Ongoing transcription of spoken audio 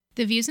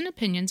The views and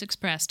opinions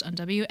expressed on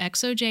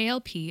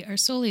WXOJLP are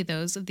solely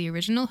those of the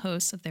original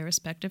hosts of their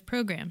respective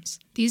programs.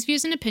 These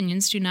views and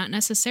opinions do not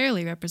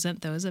necessarily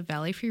represent those of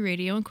Valley Free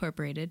Radio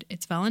Incorporated,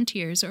 its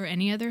volunteers, or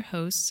any other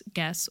hosts,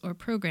 guests, or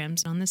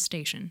programs on this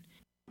station.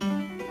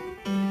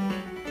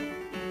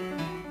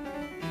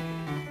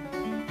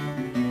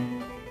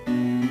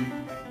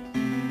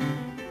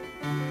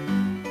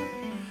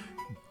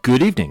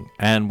 Good evening,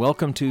 and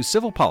welcome to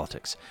Civil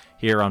Politics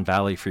here on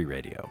Valley Free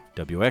Radio,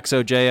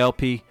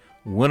 WXOJLP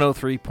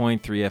 103.3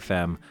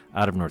 FM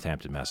out of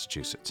Northampton,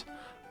 Massachusetts.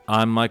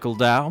 I'm Michael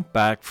Dow,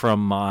 back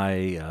from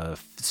my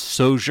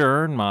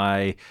sojourn,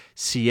 my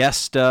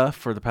siesta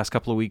for the past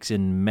couple of weeks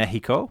in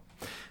Mexico.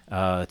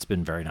 It's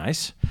been very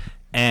nice.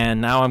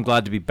 And now I'm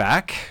glad to be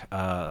back.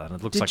 And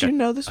it looks Did like you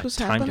know this was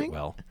timed happening? it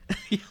well.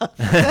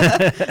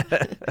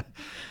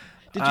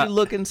 Did you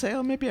look and say,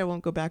 oh, maybe I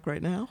won't go back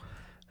right now?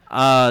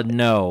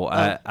 No,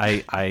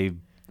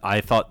 I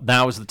thought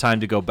now is the time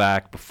to go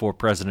back before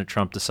President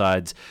Trump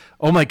decides,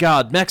 oh my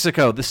God,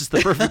 Mexico, this is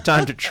the perfect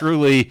time to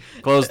truly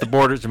close the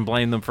borders and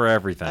blame them for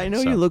everything. I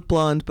know you look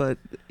blonde, but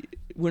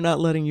we're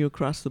not letting you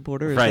across the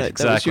border. Right, That was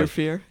exactly. your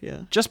fear? Yeah.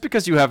 Just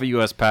because you have a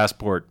U.S.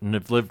 passport and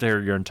have lived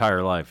there your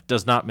entire life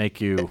does not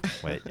make you,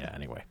 wait, yeah,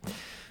 anyway.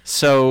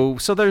 So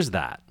there's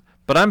that.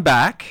 But I'm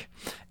back,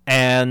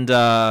 and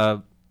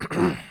I'm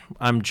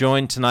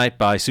joined tonight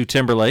by Sue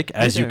Timberlake,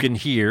 as you can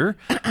hear,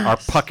 our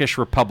puckish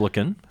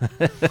Republican.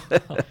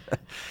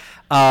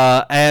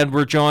 And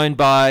we're joined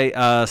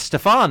by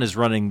Stefan is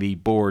running the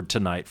board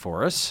tonight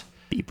for us.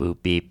 Beep, boop,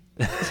 beep.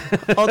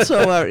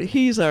 Also,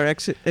 he's our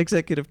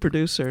executive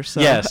producer.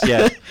 So Yes.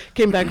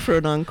 came back for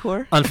an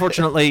encore.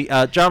 Unfortunately,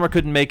 Jama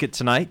couldn't make it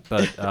tonight,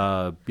 but,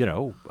 I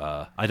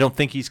don't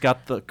think he's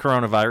got the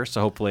coronavirus,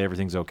 so hopefully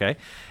everything's okay.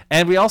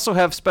 And we also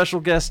have special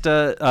guest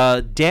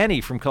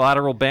Danny from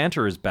Collateral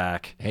Banter is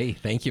back. Hey,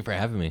 thank you for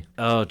having me.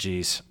 Oh,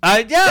 geez.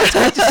 Yeah, it's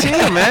good to see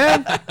you,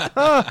 man.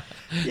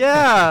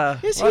 Yeah.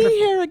 Is he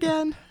here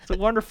again? It's a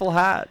wonderful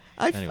hat.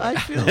 I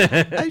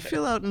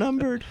feel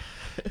outnumbered.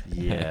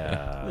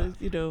 Yeah.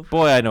 With,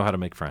 Boy, I know how to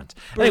make friends.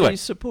 Bernie Anyway,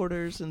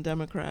 supporters and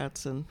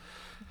Democrats and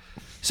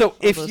so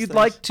if those you'd things.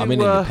 like to, I'm an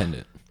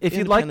independent. if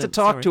you'd like to Independent,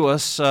 talk sorry. to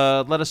us,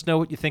 let us know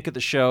what you think of the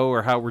show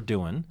or how we're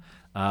doing,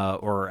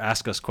 or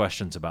ask us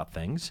questions about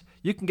things.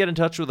 You can get in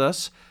touch with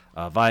us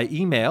via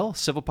email,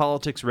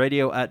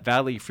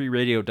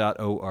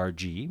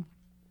 civilpoliticsradio@valleyfreeradio.org.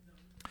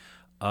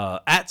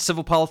 At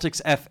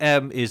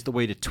civilpoliticsfm is the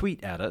way to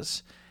tweet at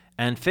us.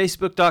 And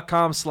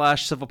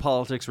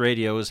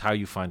facebook.com/civilpoliticsradio is how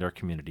you find our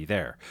community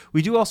there.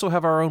 We do also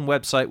have our own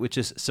website, which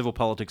is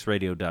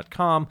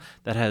civilpoliticsradio.com,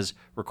 that has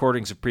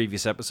recordings of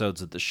previous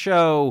episodes of the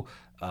show,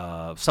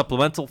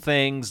 supplemental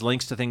things,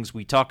 links to things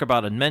we talk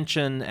about and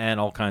mention, and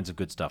all kinds of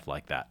good stuff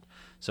like that.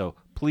 So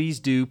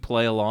please do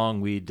play along.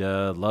 We'd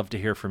love to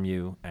hear from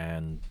you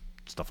and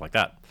stuff like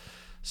that.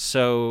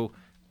 So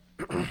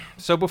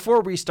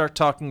before we start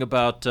talking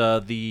about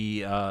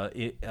the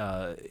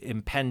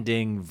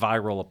impending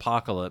viral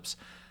apocalypse,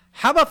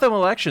 how about them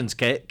elections,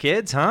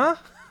 kids, huh?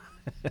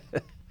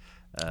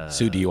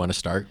 Sue, do you want to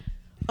start?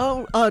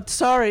 Oh,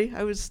 sorry.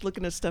 I was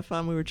looking at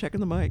Stefan. We were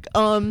checking the mic.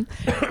 So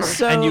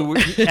And you were,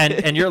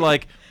 and you're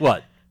like,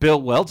 what? Bill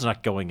Weld's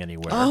not going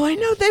anywhere. Oh, I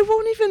know. They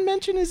won't even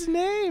mention his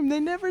name.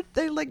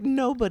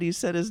 Nobody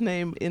said his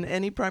name in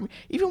any primary,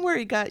 even where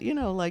he got,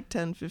 like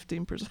 10,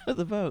 15% of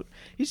the vote.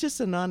 He's just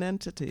a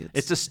non-entity.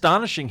 It's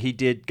astonishing he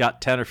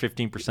got 10 or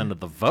 15% of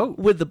the vote.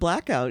 With the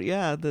blackout,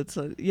 yeah.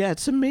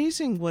 It's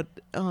amazing what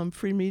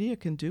free media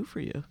can do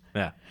for you.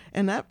 Yeah.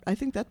 And I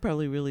think that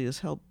probably really has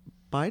helped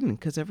Biden,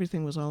 because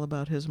everything was all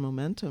about his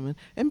momentum,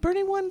 and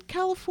Bernie won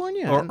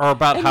California, Or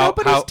about how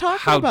about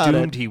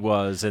doomed it. he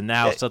was, and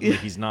now suddenly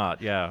he's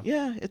not. Yeah.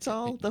 Yeah, it's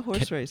all the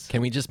horse race.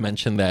 Can we just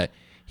mention that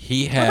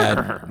he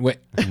had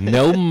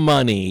no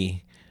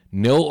money,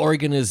 no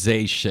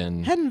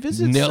organization, Hadn't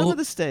visited some of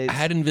the states.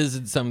 Hadn't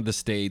visited some of the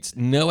states,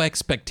 no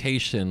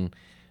expectation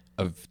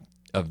of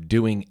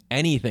doing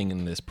anything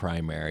in this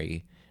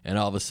primary, and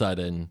all of a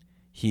sudden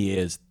he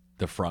is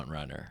the front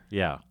runner.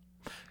 Yeah.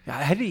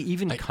 Had he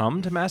even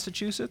come to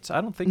Massachusetts?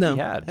 I don't think No,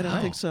 he had. I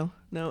don't think so.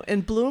 No.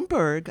 And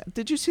Bloomberg,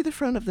 did you see the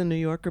front of the New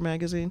Yorker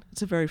magazine?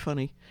 It's a very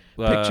funny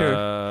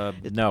picture.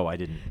 No, I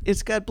didn't.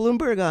 It's got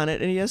Bloomberg on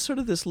it, and he has sort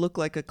of this look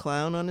like a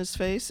clown on his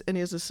face, and he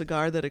has a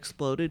cigar that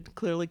exploded,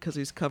 clearly because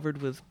he's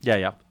covered with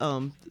Yeah.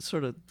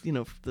 sort of,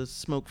 the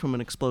smoke from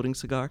an exploding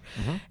cigar.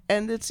 Mm-hmm.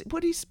 And it's,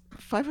 he's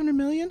 500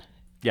 million?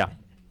 Yeah.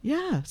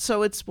 Yeah,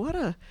 so it's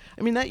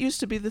that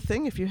used to be the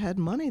thing. If you had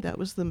money, that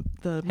was the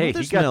Hey, he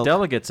mother's got milk.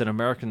 delegates in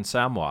American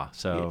Samoa,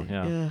 so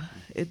yeah. Yeah,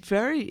 it's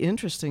very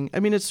interesting.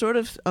 It sort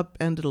of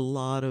upended a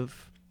lot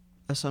of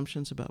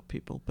assumptions about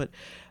people. But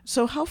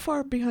so how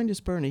far behind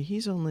is Bernie?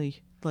 He's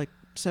only like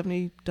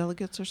 70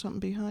 delegates or something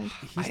behind.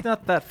 He's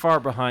not that far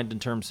behind in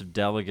terms of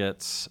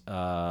delegates,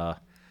 but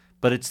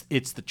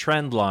it's the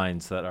trend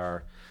lines that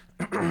are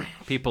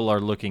people are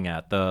looking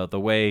at, the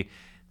way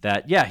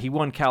that, yeah, he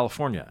won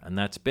California, and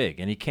that's big,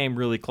 and he came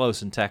really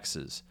close in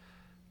Texas,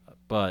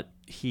 but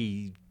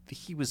he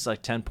was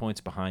like 10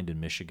 points behind in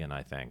Michigan,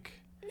 I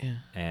think.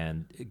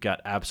 and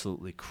got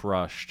absolutely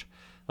crushed.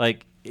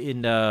 Like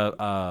in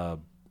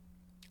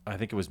I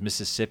think it was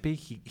Mississippi.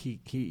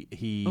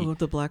 He Oh,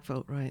 the black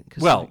vote, right?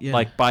 'Cause,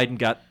 like Biden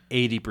got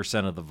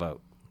 80% of the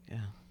vote. Yeah.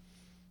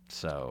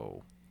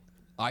 So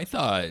I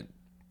thought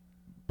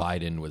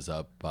Biden was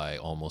up by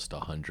almost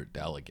 100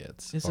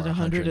 delegates. Is or it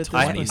 100 at this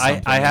 120 point?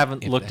 something. I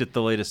haven't If looked that- at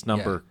the latest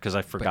number Yeah. because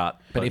I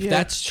forgot. But if Yeah.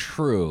 that's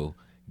true,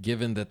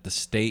 given that the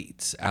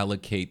states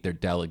allocate their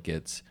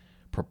delegates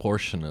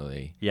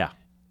proportionally, yeah,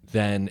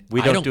 then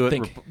we I don't do it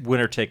think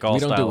winner take all we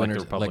don't style do like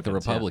winners the like the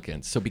Republicans. yeah.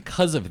 Republicans. So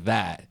because of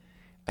that,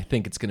 I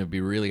think it's going to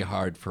be really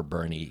hard for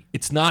Bernie.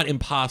 It's not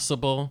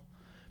impossible.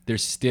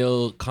 There's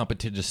still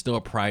competition. There's still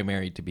a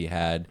primary to be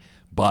had,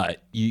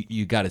 but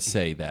you got to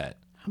say that.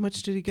 How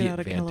much did he get The out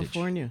of advantage.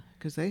 California?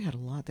 Because they had a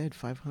lot. They had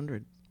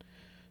 500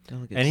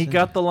 delegates. And he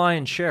got the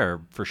lion's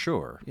share for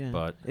sure. Yeah,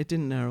 But it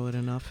didn't narrow it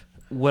enough.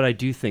 What I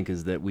do think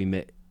is that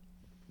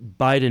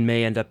Biden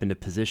may end up in a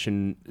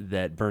position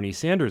that Bernie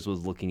Sanders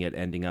was looking at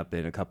ending up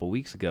in a couple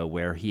weeks ago,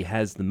 where he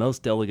has the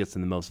most delegates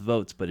and the most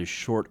votes, but is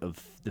short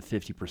of the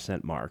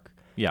 50% mark.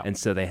 Yeah. And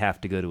so they have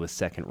to go to a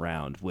second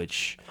round,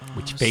 which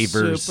Oh,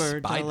 favors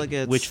super Biden.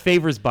 delegates. which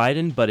favors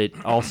Biden, but it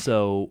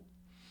also,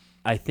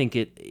 I think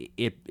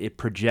it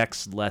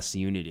projects less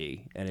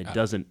unity, and it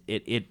doesn't.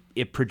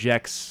 It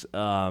projects.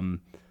 I'm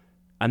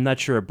not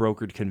sure a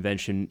brokered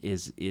convention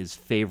is as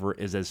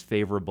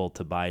favorable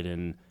to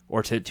Biden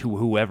or to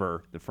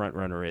whoever the front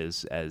runner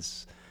is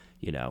as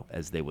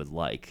as they would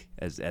like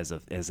as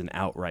an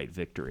outright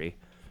victory.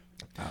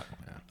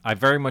 I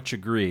very much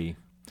agree.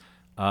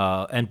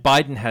 And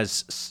Biden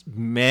has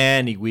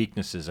many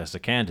weaknesses as a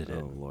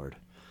candidate. Oh Lord.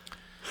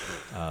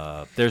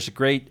 There's a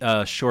great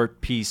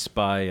short piece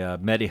by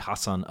Mehdi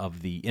Hassan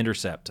of The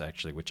Intercept,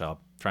 actually, which I'll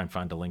try and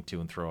find a link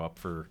to and throw up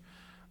for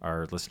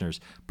our listeners.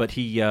 But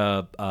he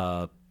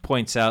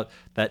points out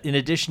that in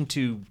addition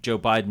to Joe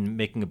Biden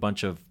making a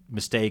bunch of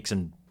mistakes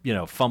and,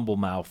 fumble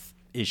mouth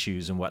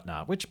issues and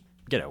whatnot, which,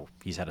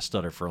 he's had a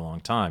stutter for a long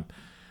time,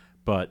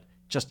 but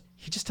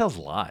he just tells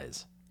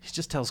lies. He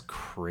just tells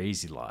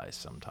crazy lies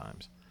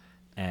sometimes.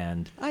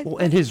 And I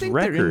his think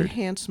they're record-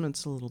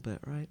 enhancements a little bit,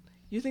 right?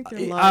 You think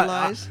they're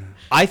lies?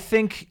 I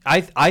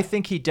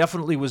think he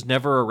definitely was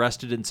never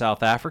arrested in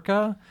South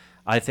Africa.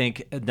 I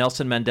think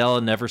Nelson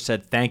Mandela never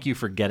said thank you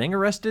for getting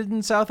arrested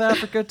in South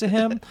Africa to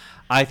him.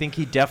 I think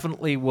he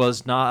definitely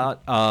was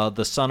not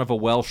the son of a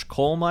Welsh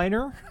coal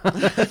miner.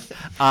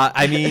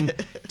 I mean,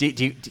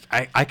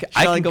 I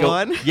can go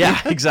on? Yeah,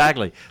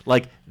 exactly.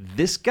 Like,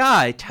 this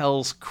guy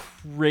tells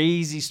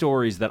crazy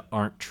stories that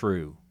aren't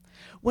true.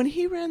 When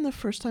he ran the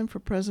first time for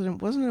president,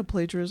 wasn't it a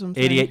plagiarism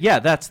thing? 88. Yeah,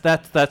 that's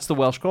the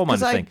Welsh coal miner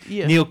 'Cause thing.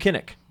 yeah. Neil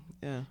Kinnock.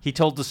 Yeah. He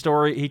told the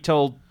story. He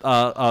told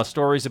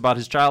stories about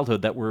his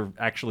childhood that were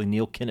actually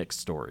Neil Kinnock's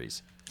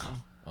stories.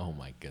 Oh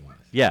my goodness.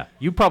 Yeah,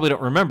 you probably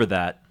don't remember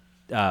that,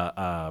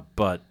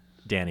 but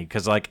Danny,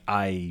 because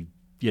you're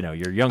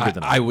younger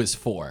than I was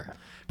 4.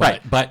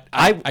 Right. But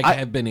I I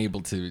have been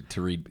able to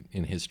read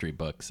in history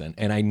books,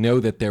 and I know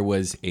that there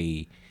was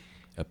a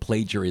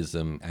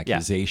plagiarism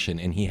accusation,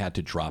 and he had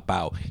to drop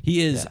out.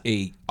 He is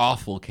a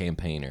awful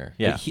campaigner.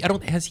 Yeah.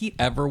 Has he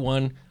ever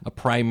won a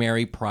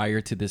primary prior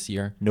to this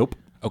year? Nope.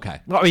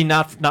 Okay. Well, I mean,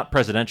 not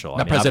presidential.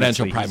 Not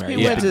presidential primary.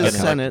 He went to the getting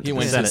Senate. He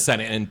went to the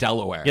Senate in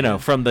Delaware.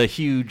 from the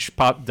huge,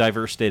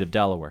 diverse state of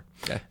Delaware.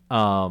 Okay.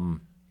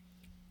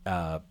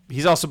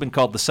 He's also been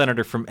called the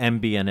senator from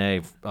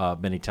MBNA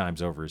many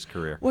times over his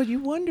career. Well, you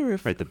wonder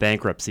if Right, the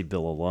bankruptcy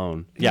bill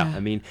alone. Yeah. I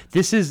mean,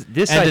 this. And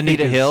I think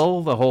Anita is-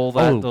 Hill, the whole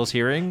Oh, those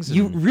hearings.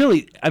 You and-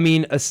 really, I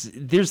mean,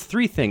 there's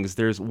 3 things.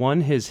 There's one,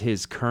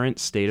 his current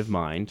state of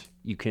mind.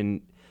 You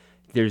can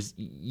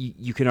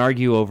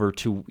argue over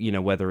to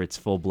whether it's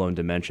full blown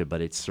dementia,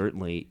 but it's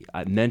certainly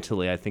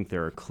mentally. I think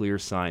there are clear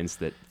signs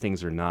that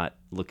things are not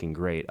looking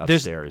great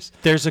upstairs.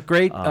 There's a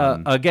great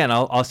again.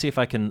 I'll see if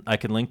I can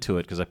link to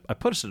it because I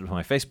posted it on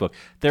my Facebook.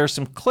 There are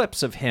some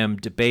clips of him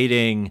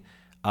debating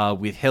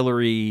with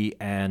Hillary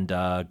and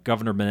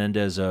Governor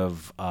Menendez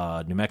of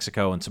New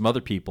Mexico and some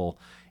other people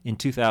in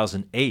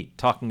 2008,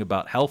 talking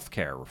about health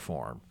care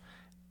reform,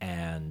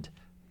 and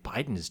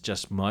Biden is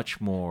just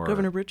much more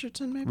Governor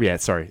Richardson, maybe. Yeah,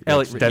 sorry,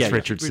 Elliot- that's yeah, yeah.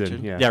 Richardson.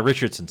 Richard. Yeah. Yeah,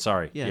 Richardson.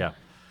 Sorry. Yeah.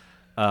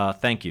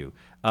 Thank you.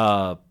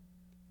 But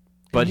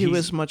But he he's-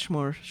 was much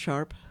more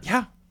sharp.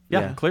 Yeah,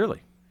 Yeah.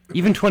 clearly.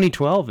 Even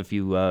 2012, if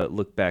you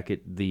look back at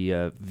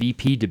the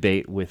VP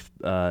debate with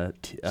Sarah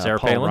Paul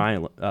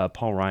Palin?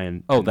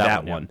 Ryan. Oh,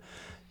 that one, yeah.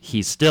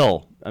 He's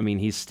still. I mean,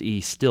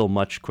 he's still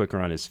much quicker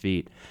on his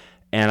feet,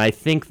 and I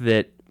think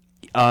that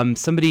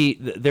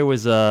there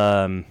was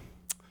a.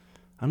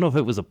 I don't know if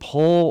it was a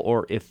poll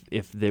or if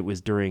it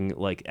was during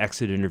like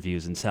exit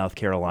interviews in South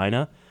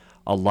Carolina.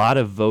 A lot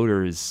of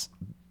voters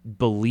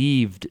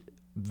believed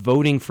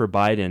voting for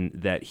Biden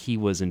that he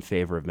was in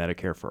favor of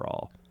Medicare for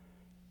all,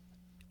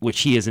 which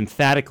he is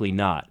emphatically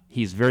not.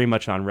 He's very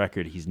much on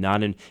record. He's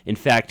not in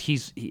fact,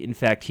 he's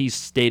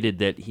stated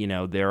that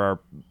there are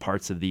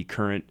parts of the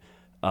current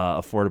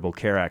Affordable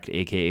Care Act,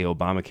 aka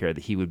Obamacare,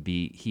 that he would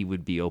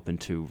be open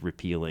to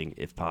repealing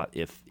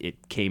if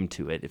it came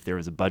to it, if there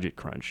was a budget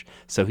crunch.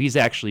 So he's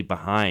actually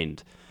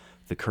behind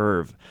the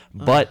curve.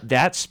 But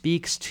that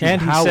speaks to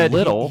And how he said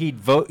little he'd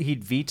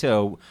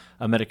veto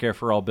a Medicare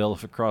for All bill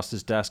if it crossed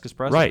his desk as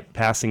president. right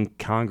passing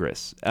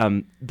Congress.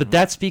 But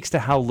that speaks to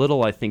how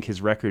little I think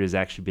his record has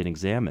actually been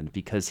examined,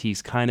 because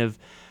he's kind of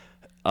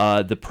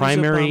the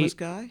primary. Obama's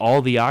guy?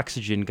 All the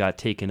oxygen got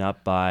taken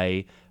up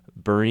by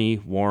Bernie,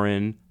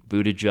 Warren,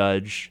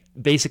 Buttigieg,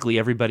 basically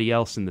everybody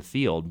else in the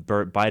field.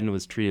 Biden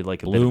was treated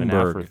like a bit of an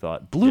Bloomberg.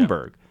 afterthought.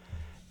 Bloomberg.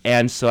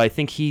 And so I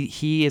think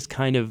he is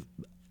kind of,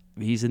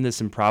 he's in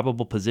this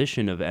improbable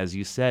position of, as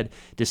you said,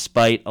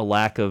 despite a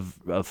lack of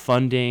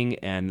funding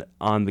and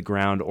on the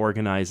ground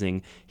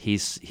organizing,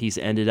 he's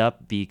ended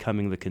up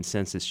becoming the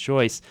consensus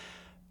choice.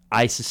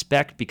 I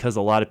suspect because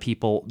a lot of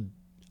people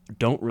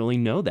don't really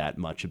know that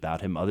much about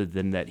him, other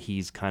than that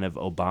he's kind of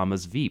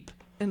Obama's Veep,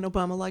 And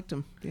Obama liked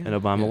him. Yeah.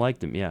 and Obama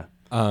liked him. Yeah.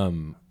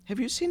 Have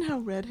you seen how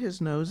red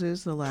his nose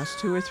is the last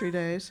 2 or 3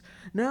 days?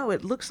 No,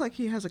 it looks like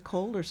he has a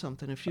cold or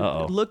something. If you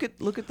Uh-oh. look at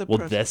the Well,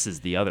 press. this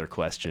is the other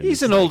question.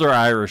 He's an older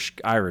Irish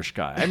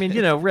guy. I mean,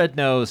 red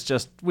nose,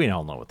 just, we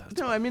all know what that's.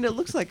 No, I mean it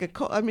looks like a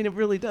cold. I mean it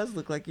really does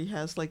look like he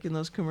has, like in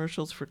those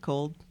commercials for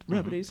cold Mm-hmm.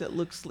 remedies. It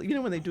looks,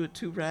 when they do it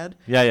too red.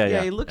 Yeah.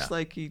 Yeah, he looks Yeah.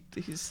 like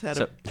he's had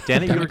So, a.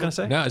 Danny, you were going to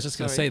say? No, I was just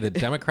going to say the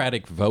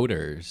Democratic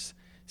voters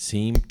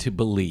seem to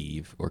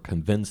believe or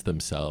convince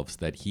themselves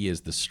that he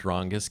is the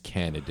strongest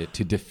candidate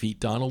to defeat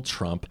Donald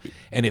Trump.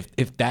 And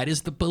if that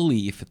is the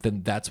belief,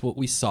 then that's what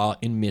we saw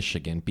in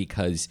Michigan,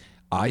 because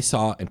I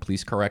saw, and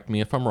please correct me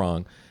if I'm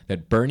wrong,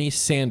 that Bernie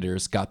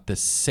Sanders got the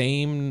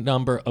same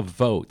number of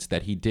votes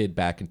that he did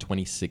back in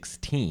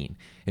 2016,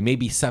 and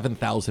maybe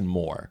 7,000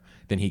 more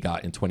than he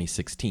got in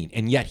 2016.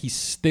 And yet he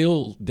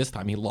still, this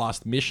time he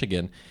lost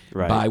Michigan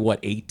Right. by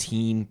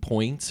 18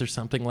 points or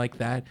something like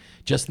that.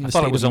 Just in the thought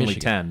state it was of only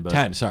Michigan.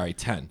 10, but-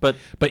 10. But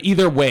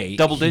either way,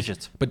 double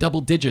digits. But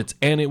double digits,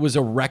 and it was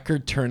a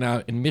record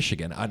turnout in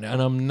Michigan. And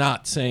I'm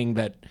not saying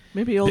that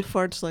Maybe old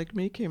farts like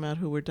me came out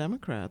who were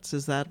Democrats.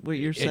 Is that what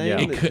you're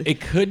saying?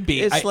 it could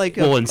be. It's like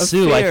a, Well, and a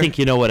Sue, I fear. think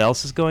you know what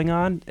else is going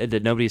on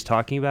that nobody's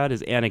talking about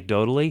is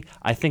anecdotally.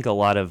 I think a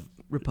lot of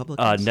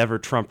Republicans. never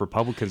Trump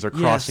Republicans are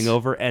crossing Yes.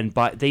 over, and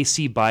they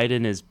see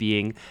Biden as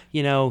being,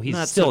 he's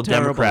Not still so a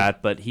terrible.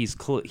 Democrat, but he's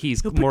He'll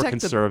more protect the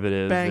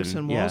conservative. banks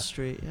and Wall yeah.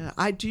 Street.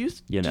 Yeah. Do You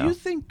do know. you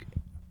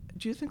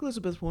think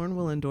Elizabeth Warren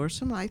will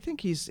endorse him? I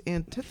think he's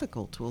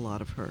antithetical to a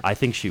lot of her I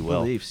think she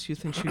will. beliefs. You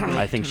think she will?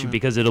 I think turn she, around?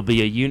 because it'll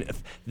be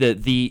the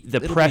be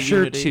pressure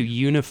unity. to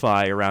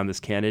unify around this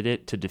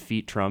candidate to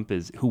defeat Trump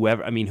is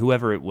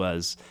whoever it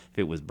was. If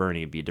it was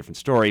Bernie, it'd be a different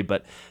story.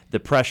 But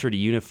the pressure to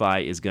unify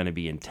is going to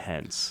be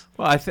intense.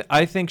 Well,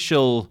 I think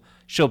she'll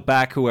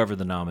back whoever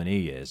the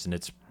nominee is, and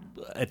it's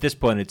at this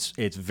point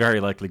it's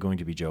very likely going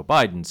to be Joe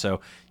Biden. So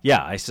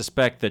yeah, I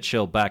suspect that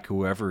she'll back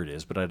whoever it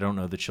is, but I don't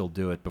know that she'll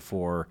do it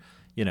before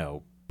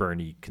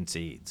Bernie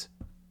concedes.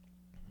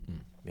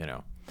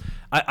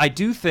 I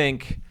do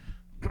think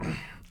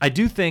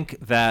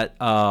that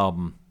I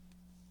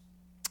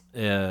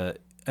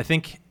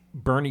think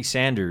Bernie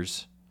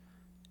Sanders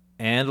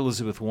and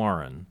Elizabeth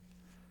Warren,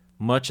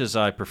 much as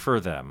I prefer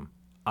them,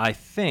 I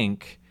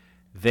think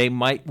they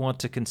might want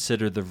to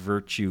consider the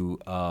virtue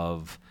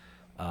of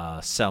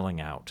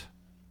selling out.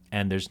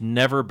 And there's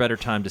never a better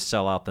time to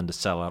sell out than to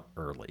sell out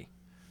early,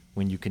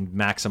 when you can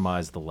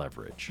maximize the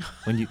leverage,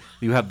 when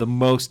you have the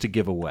most to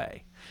give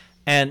away.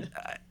 And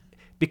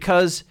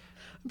because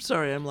I'm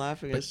sorry, I'm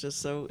laughing. It's just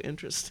so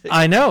interesting.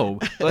 I know,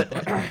 but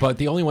But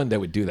the only one that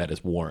would do that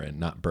is Warren,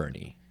 not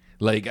Bernie.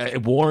 Like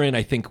Warren,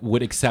 I think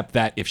would accept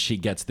that if she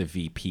gets the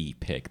VP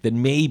pick.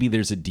 Then maybe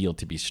there's a deal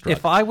to be struck.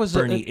 If I was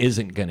Bernie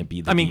isn't going to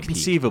be the VP.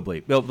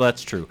 conceivably, well,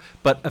 that's true.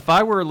 But if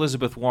I were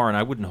Elizabeth Warren,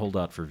 I wouldn't hold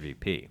out for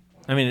VP.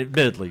 I mean,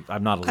 admittedly,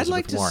 I'm not Elizabeth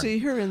like to Warren. see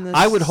her in the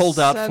I would hold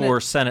out Senate.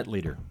 for Senate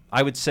leader.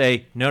 I would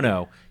say,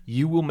 no,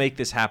 you will make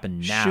this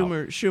happen now.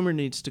 Schumer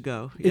needs to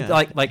go. Yeah.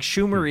 Like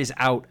Schumer is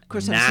out of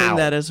course, now. I'm saying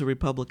that as a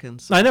Republican.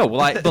 So. I know. Well,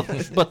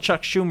 but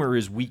Chuck Schumer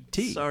is weak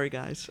tea. Sorry,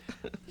 guys.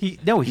 He's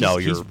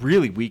you're-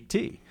 really weak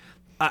tea.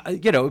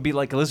 It would be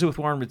like Elizabeth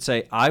Warren would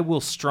say, I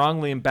will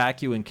strongly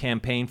back you and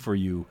campaign for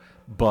you,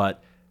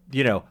 but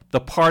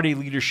the party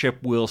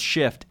leadership will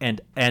shift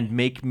and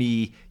make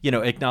me,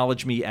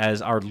 acknowledge me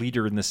as our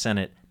leader in the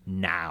Senate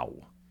now.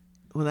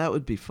 Well, that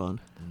would be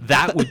fun.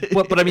 That would,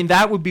 but I mean,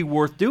 that would be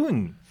worth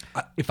doing.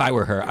 if I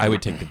were her, I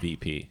would take the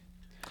VP.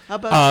 How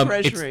about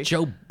Treasury? It's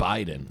Joe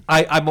Biden.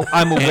 I'm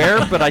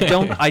aware, but I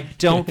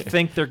don't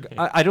think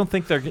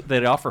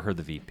they'd offer her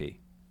the VP.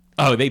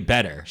 Oh, they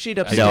better. She'd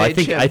upstage No,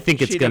 him. I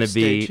think it's She'd going to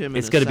upstage be him in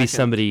it's a going to be second.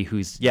 somebody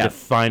who's Yeah.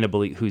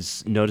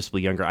 who's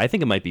noticeably younger. I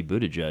think it might be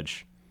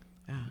Buttigieg.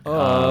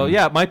 Oh,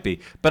 yeah, it might be.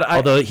 But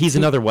Although he's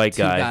another white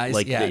two guy, guys,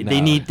 like yeah,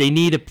 they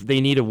no.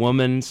 need a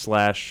woman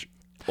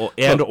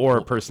or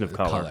a person of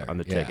color color, on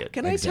the yeah. ticket.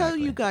 Can I tell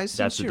you guys,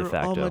 That's since the de you're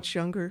all facto. much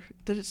younger,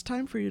 that it's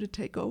time for you to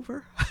take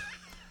over?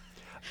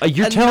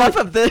 You're Enough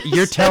of this.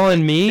 You're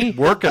telling me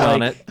working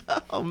on it.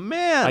 Oh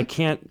man. I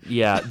can't.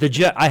 Yeah,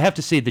 I have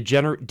to say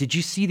Did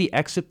you see the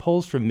exit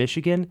polls from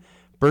Michigan?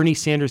 Bernie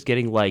Sanders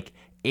getting like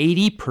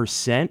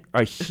 80%,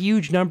 a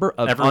huge number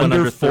of Everyone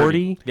under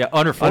 40. Yeah,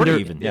 under 40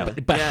 even. Yeah.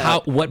 But how?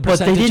 What But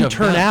they percentage didn't of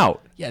turn them?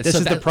 out. Yeah, This so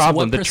is the that's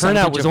problem. what The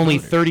turnout percentage was of only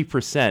voters?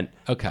 30%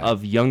 Okay.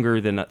 of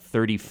younger than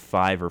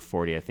 35 or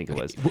 40, I think it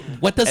was.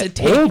 What does it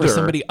take older- for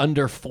somebody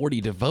under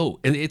 40 to vote?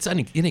 It's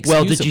inexcusable.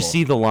 Well, did you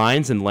see the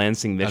lines in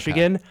Lansing,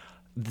 Michigan?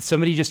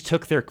 Somebody just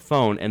took their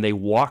phone and they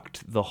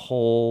walked the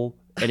whole,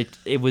 and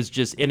it was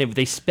just, and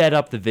they sped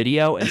up the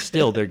video, and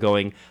still they're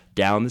going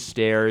down the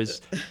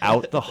stairs,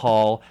 out the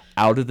hall,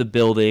 out of the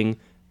building,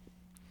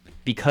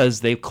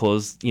 because they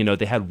closed.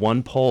 They had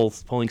one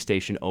polling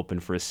station open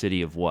for a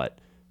city of what?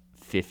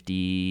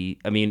 50.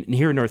 I mean,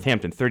 here in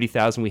Northampton,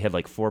 30,000. We had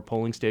like 4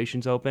 polling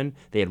stations open.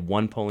 They had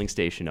 1 polling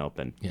station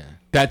open. Yeah,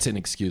 that's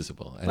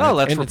inexcusable. And Well,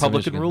 that's and it's a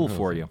Republican Michigan rule rule.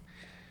 for you.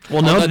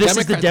 Well, no, the this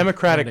is the Democrats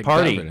Democratic are the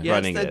Party governor. Yes,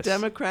 running the this.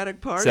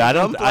 Democratic Party. So I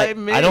don't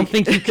blame me. I don't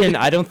think you can.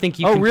 I don't think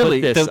you Oh, can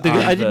really? put this I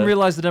on didn't the-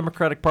 realize the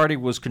Democratic Party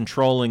was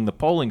controlling the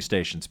polling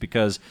stations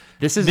because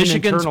This is an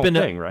Michigan's internal been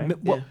thing,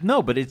 right? Well,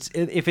 no, but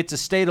if it's a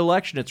state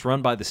election, it's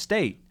run by the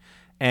state.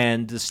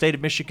 And the state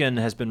of Michigan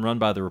has been run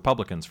by the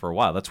Republicans for a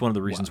while. That's one of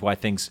the reasons why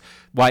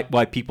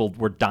people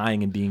were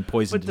dying and being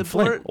poisoned But the in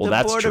Flint. board, Well, the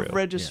that's board true. of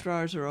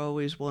registrars are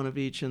always one of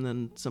each, and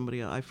then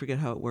somebody else. I forget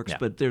how it works, Yeah.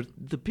 but they're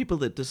the people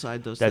that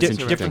decide those That's things.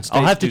 are interesting. different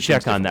I'll have states to do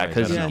check things on that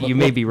different ways. because Yeah. you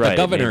may be right. The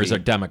governors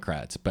maybe. are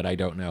Democrats, but I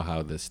don't know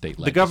how the state.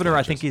 The governor, I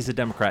legislatures- think he's a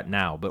Democrat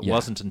now, but Yeah.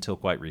 wasn't until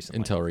quite recently.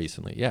 until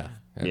recently. Yeah,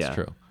 that's Yeah.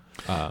 true.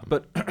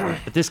 But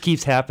But this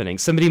keeps happening.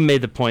 Somebody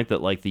made the point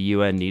that like the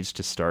UN needs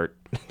to start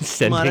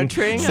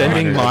Monitoring?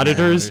 sending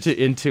monitors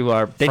into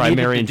our they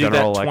primary needed and to do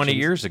general that 20 elections.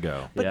 years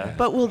ago. But, Yeah.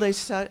 but will they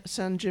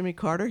send Jimmy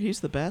Carter? He's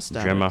the best.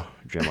 at it.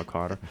 Gemma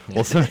Carter.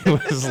 Well, somebody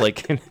was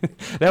like,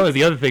 that was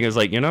the other thing. Is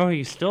like,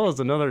 he still has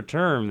another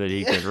term that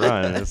he could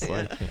run. It's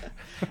like,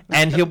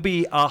 And he'll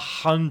be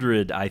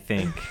 100, I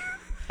think,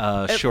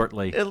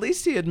 shortly. At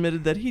least he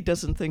admitted that he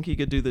doesn't think he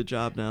could do the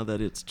job now.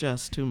 That it's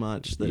just too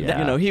much. That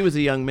Yeah. he was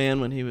a young man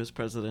when he was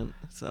president.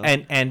 So.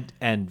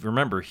 And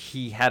remember,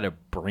 he had a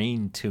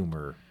brain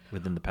tumor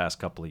within the past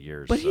couple of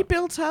years. But he so.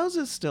 builds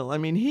houses still. I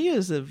mean, he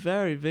is a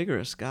very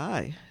vigorous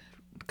guy,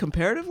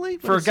 comparatively.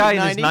 For a What is he, guy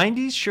in his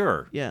 90? 90s,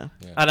 sure. Yeah.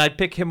 And I'd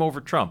pick him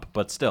over Trump,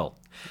 but still.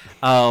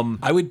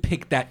 I would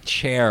pick that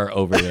chair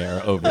over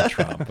there over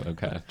Trump.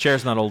 Okay.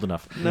 Chair's not old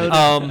enough.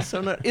 No, so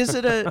no, is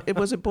it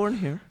was it born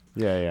here?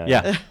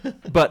 Yeah.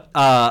 But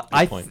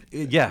point.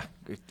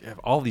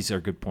 all these are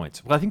good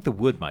points. Well, I think the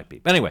wood might be.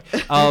 But anyway,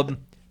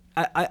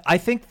 I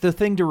think the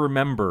thing to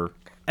remember,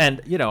 and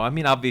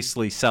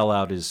obviously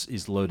sellout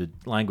is loaded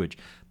language,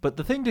 but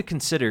the thing to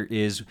consider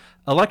is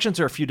elections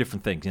are a few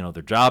different things.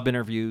 They're job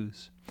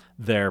interviews,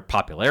 they're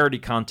popularity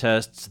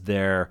contests,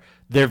 they're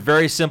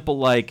very simple,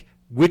 like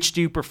which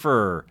do you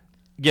prefer,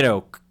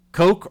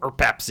 Coke or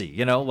Pepsi,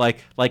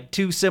 like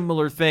two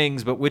similar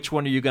things, but which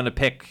one are you going to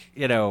pick,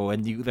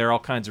 and there are all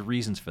kinds of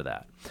reasons for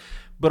that.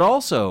 But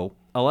also,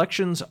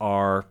 elections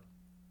are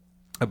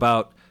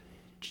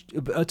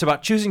it's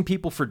about choosing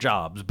people for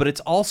jobs, but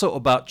it's also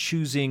about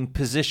choosing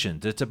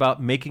positions. It's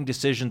about making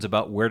decisions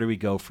about where do we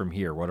go from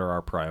here? What are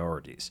our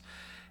priorities?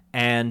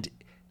 And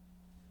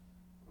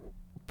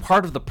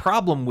part of the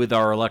problem with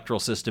our electoral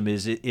system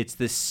is it's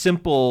this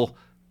simple,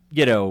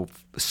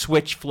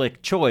 switch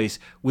flick choice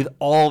with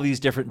all these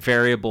different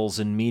variables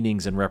and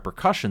meanings and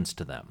repercussions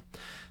to them.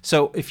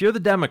 So if you're the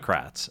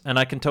Democrats, and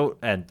I can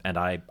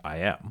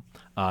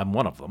I'm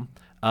one of them.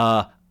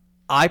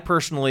 I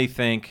personally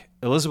think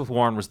Elizabeth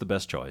Warren was the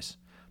best choice,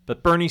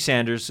 but Bernie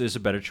Sanders is a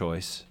better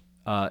choice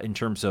in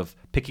terms of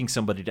picking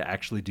somebody to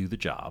actually do the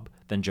job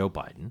than Joe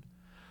Biden.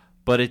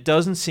 But it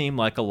doesn't seem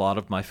like a lot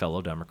of my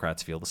fellow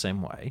Democrats feel the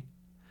same way.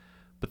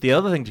 But the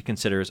other thing to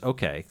consider is,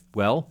 okay,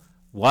 well,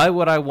 why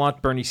would I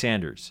want Bernie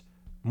Sanders?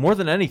 More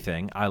than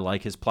anything, I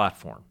like his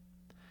platform.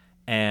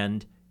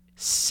 And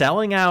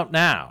selling out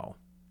now,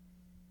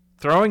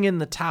 throwing in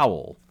the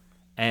towel,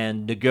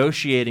 and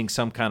negotiating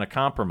some kind of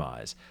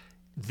compromise,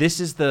 this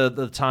is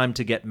the time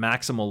to get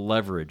maximal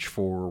leverage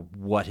for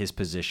what his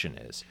position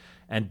is.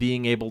 And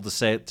being able to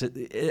say,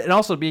 and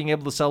also being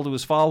able to sell to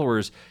his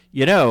followers,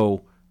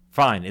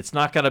 fine, it's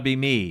not going to be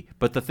me,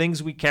 but the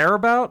things we care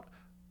about,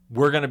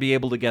 we're going to be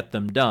able to get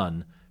them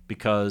done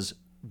because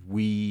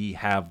we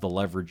have the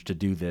leverage to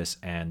do this,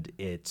 and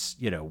it's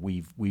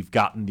we've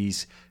gotten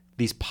these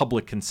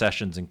public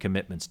concessions and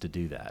commitments to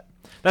do that.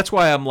 That's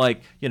why I'm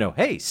like,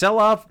 hey, sell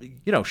out,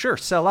 sure,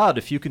 sell out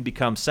if you can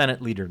become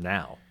Senate leader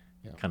now,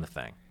 kind of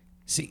thing.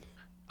 See,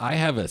 I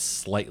have a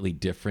slightly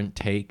different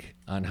take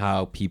on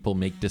how people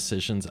make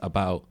decisions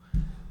about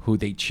who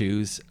they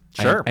choose.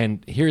 Sure.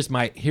 And here's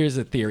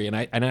a theory, and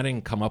I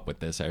didn't come up with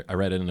this. I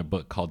read it in a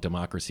book called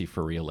Democracy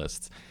for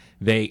Realists.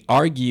 They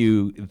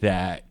argue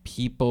that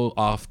people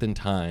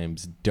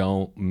oftentimes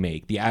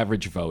the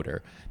average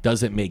voter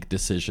doesn't make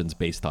decisions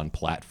based on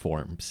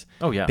platforms.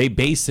 Oh, yeah. They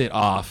base it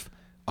off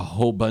a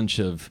whole bunch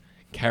of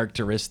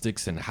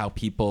characteristics and how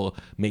people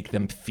make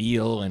them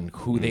feel and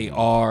who they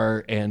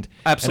are, and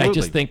Absolutely. And I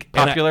just think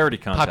Popularity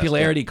contest,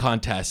 popularity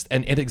contest,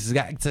 and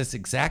that's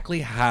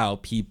exactly how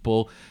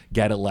people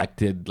get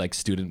elected, like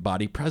student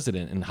body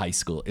president in high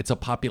school. It's a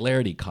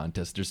popularity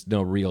contest. There's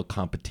no real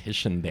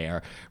competition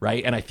there,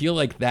 right? And I feel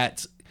like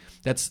that's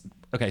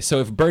okay. So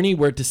if Bernie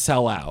were to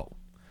sell out,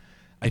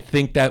 I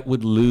think that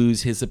would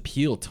lose his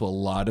appeal to a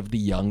lot of the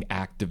young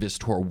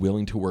activists who are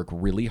willing to work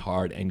really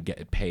hard and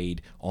get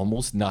paid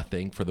almost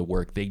nothing for the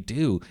work they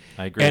do.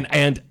 I agree.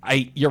 And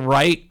you're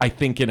right. I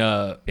think in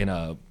a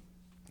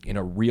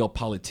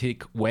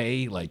realpolitik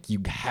way, like,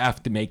 you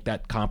have to make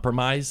that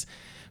compromise.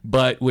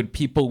 But would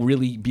people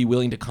really be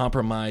willing to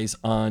compromise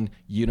on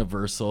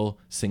universal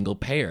single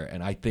payer?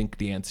 And I think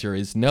the answer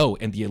is no.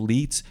 And the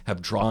elites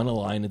have drawn a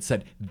line and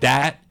said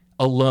that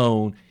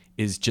alone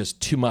is just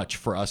too much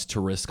for us to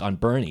risk on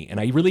Bernie. And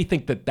I really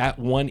think that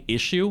one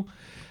issue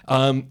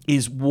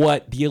is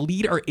what the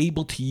elite are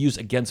able to use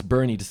against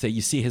Bernie to say,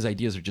 you see, his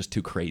ideas are just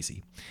too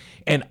crazy.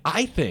 And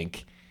I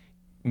think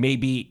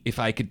maybe if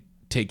I could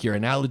take your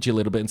analogy a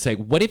little bit and say,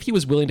 what if he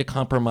was willing to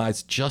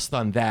compromise just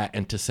on that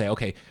and to say,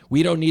 okay,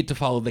 we don't need to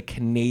follow the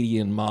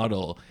Canadian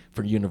model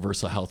for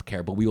universal health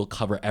care, but we will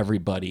cover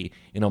everybody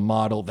in a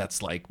model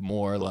that's like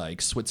more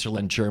like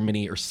Switzerland,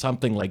 Germany, or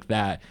something like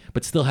that,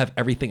 but still have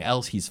everything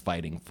else he's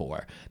fighting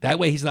for. That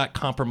way he's not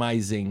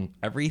compromising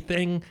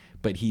everything,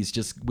 but he's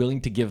just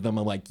willing to give them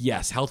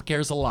yes,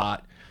 healthcare is a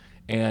lot,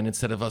 and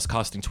instead of us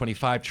costing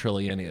 $25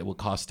 trillion, it will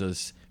cost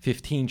us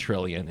 $15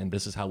 trillion, and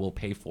this is how we'll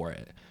pay for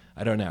it.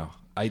 I don't know.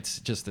 It's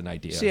just an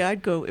idea. See,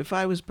 if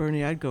I was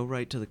Bernie, I'd go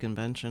right to the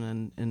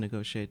convention and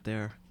negotiate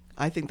there.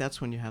 I think that's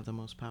when you have the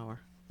most power,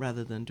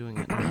 rather than doing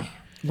it now.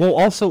 Well,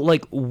 also,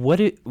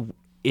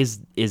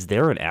 is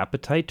there an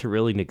appetite to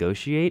really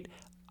negotiate?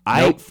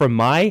 Nope. From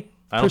my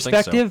I don't think so.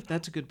 perspective,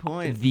 That's a good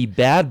point. the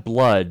bad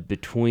blood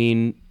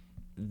between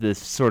the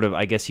sort of,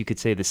 I guess you could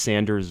say, the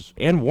Sanders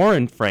and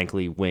Warren,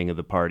 frankly, wing of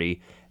the party,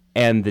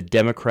 and the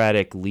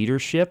Democratic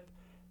leadership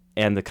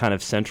and the kind of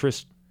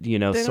centrist, They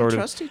sort don't of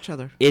trust each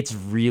other. It's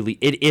really,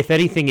 if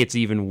anything, it's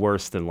even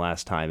worse than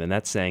last time, and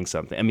that's saying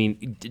something. I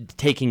mean,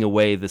 taking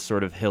away the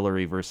sort of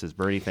Hillary versus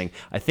Bernie thing,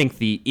 I think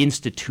the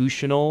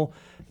institutional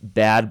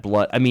bad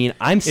blood. I mean,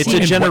 It's a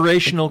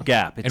generational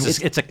gap.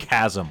 It's a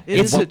chasm. It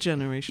is a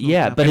generational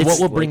Yeah, gap. but And it's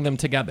what will bring them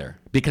together?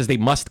 Because they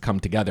must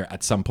come together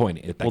at some point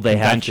at that They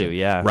have convention, to,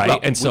 yeah. right? Well,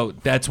 and so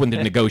that's when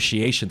the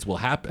negotiations will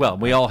happen. Well,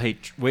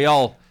 we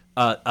all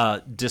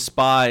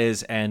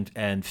despise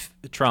and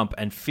Trump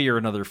and fear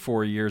another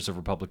 4 years of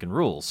Republican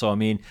rule. So I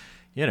mean,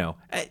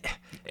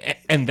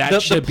 and that the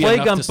should be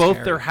plague enough on to both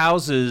scare their them.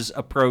 houses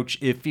approach,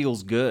 it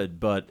feels good,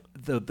 but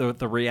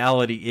the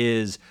reality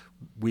is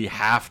we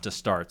have to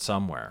start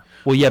somewhere.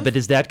 Well, yeah, but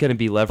is that going to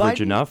be leverage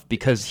Biden- enough?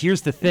 Because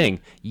here's the thing: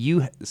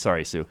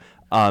 sorry, Sue,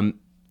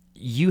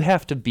 you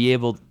have to be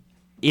able,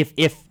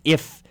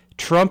 if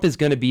Trump is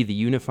going to be the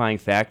unifying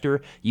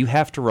factor, you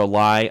have to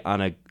rely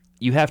on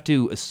you have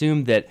to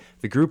assume that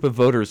the group of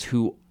voters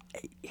who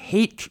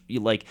hate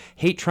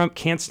Trump,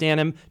 can't stand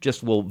him,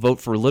 just will vote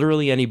for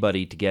literally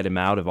anybody to get him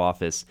out of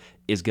office,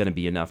 is going to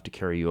be enough to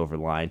carry you over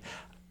the line.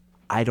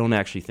 I don't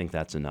actually think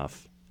that's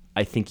enough.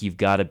 I think you've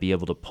got to be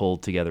able to pull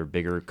together a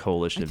bigger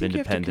coalition I of think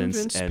independents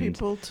you have to and convince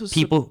people to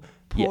people.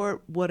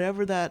 support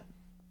whatever that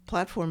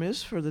platform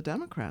is for the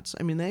Democrats.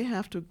 I mean, they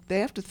have to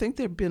think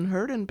they've been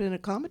heard and been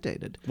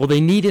accommodated. Well,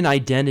 they need an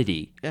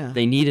identity. Yeah.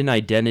 They need an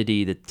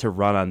identity to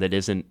run on that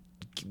isn't,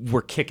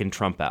 we're kicking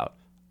Trump out.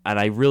 And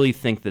I really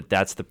think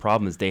that's the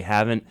problem, is they've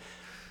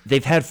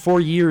had 4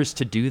 years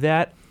to do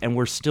that, and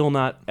we're still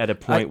not at a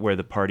point where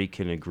the party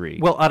can agree.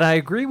 Well, and I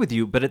agree with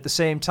you, but at the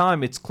same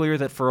time, it's clear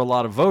that for a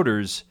lot of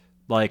voters,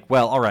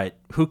 all right,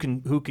 who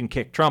can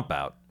kick Trump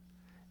out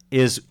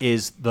is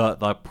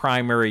the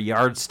primary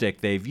yardstick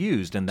they've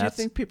used, and Do you that's.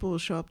 think people will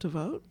show up to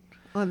vote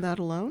on that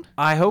alone?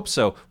 I hope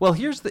so. Well,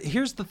 here's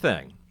the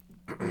thing.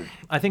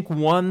 I think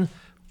one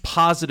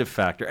positive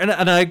factor,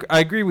 and I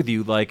agree with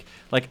you. Like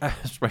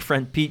as my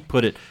friend Pete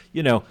put it,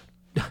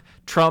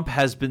 Trump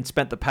has been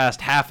spent the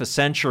past half a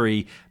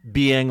century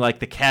being like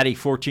the catty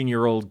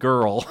 14-year-old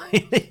girl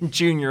in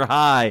junior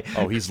high.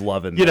 oh, he's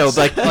loving this.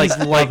 He's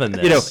loving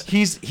this.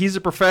 He's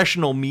a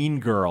professional mean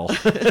girl. Oh,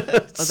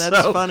 that's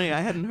funny.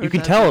 I hadn't heard. You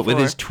can that tell it with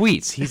before. his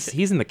tweets.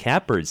 He's in the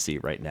catbird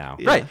seat right now.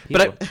 Right, You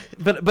know.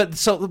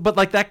 but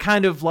like that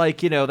kind of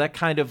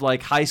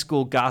high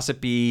school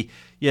gossipy,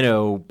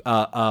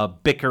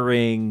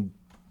 bickering,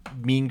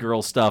 mean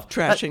girl stuff,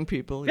 trashing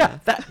people. Yeah,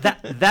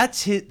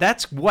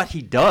 that's what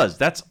he does.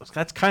 That's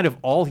kind of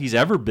all he's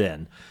ever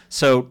been.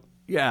 So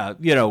yeah,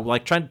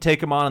 trying to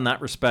take him on in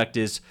that respect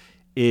is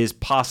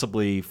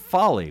possibly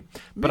folly.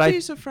 Maybe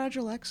he's a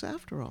fragile ex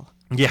after all.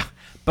 Yeah,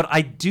 but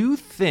I do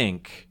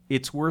think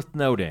it's worth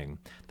noting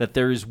that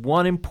there is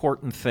one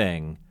important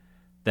thing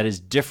that is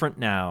different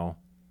now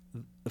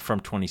from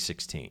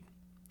 2016,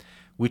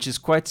 which is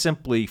quite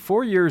simply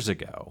 4 years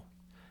ago,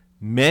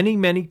 many,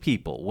 many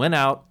people went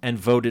out and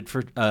voted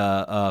for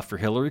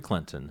Hillary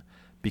Clinton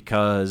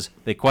because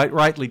they quite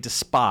rightly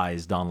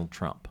despised Donald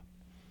Trump.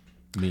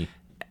 Me.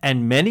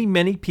 And many,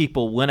 many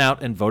people went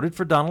out and voted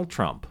for Donald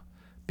Trump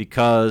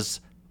because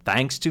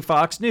thanks to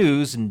Fox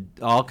News and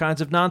all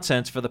kinds of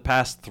nonsense for the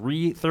past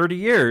 30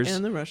 years.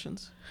 And the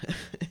Russians.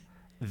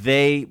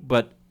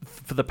 But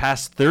for the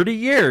past 30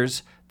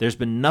 years, there's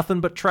been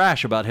nothing but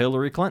trash about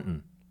Hillary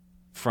Clinton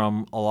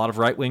from a lot of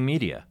right-wing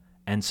media.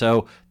 And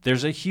so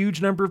there's a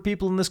huge number of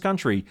people in this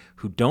country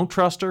who don't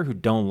trust her, who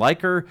don't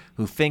like her,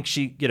 who think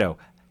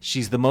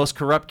she's the most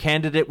corrupt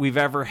candidate we've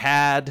ever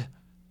had,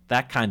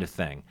 that kind of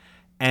thing.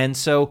 And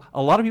so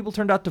a lot of people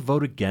turned out to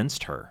vote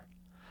against her.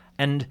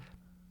 And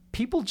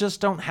people just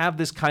don't have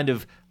this kind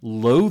of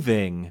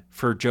loathing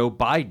for Joe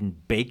Biden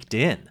baked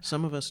in.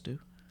 Some of us do.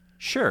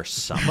 Sure,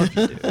 some of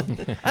you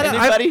do.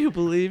 Anybody who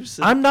believes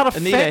I'm not a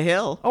Anita fan.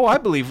 Hill Oh, I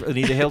believe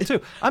Anita Hill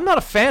too. I'm not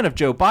a fan of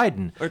Joe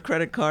Biden. or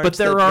credit cards But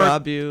there that are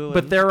rob you.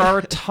 but there are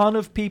a ton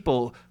of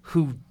people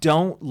who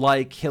don't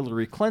like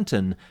Hillary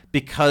Clinton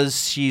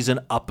because she's an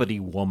uppity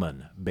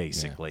woman,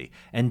 basically.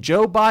 And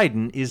Joe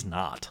Biden is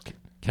not.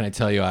 Can I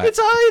tell you?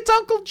 It's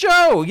Uncle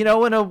Joe,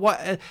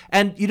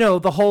 and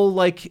the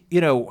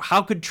whole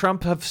how could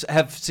Trump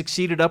have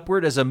succeeded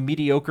upward as a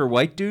mediocre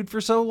white dude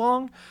for so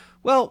long?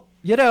 Well,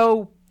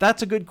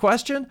 that's a good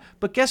question.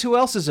 But guess who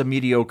else is a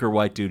mediocre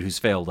white dude who's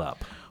failed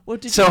up? Well,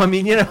 did So you- I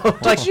mean,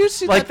 like you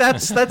see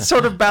that's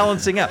sort of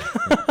balancing out.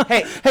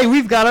 Hey,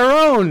 we've got our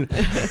own.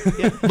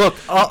 Look,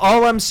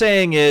 all I'm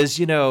saying is,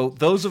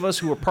 those of us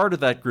who are part of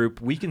that group,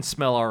 we can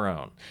smell our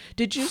own.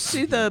 Did you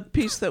see the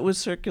piece that was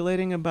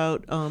circulating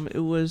about it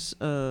was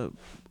a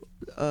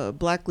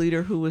black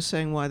leader who was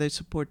saying why they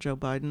support Joe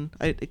Biden?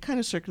 It kind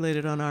of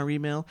circulated on our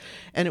email,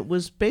 and it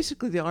was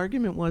basically the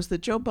argument was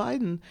that Joe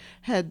Biden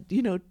had,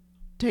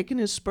 taken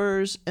his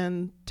spurs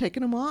and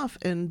taken them off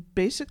and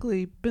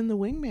basically been the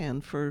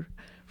wingman for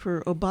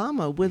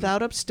Obama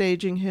without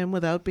upstaging him,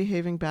 without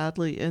behaving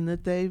badly, and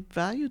that they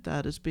valued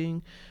that as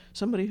being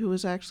somebody who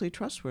was actually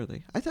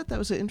trustworthy. I thought that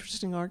was an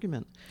interesting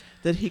argument,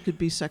 that he could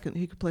play second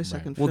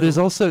Well,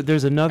 fiddle.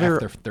 there's another.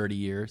 after 30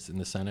 years in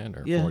the Senate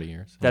or Yeah. 40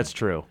 years. That's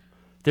true.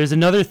 There's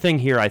another thing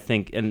here, I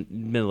think, and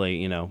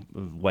admittedly,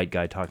 white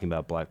guy talking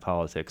about black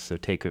politics, so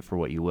take it for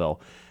what you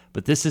will.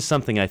 But this is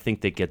something I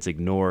think that gets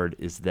ignored,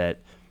 is that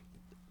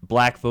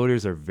black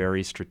voters are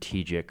very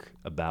strategic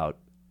about,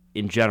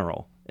 in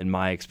general, in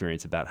my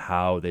experience, about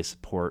how they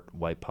support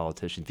white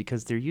politicians,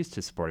 because they're used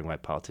to supporting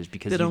white politicians,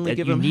 because They'd only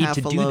give you them need half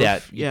to a do loaf.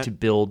 that Yeah. to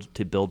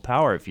build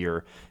power if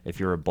you're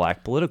a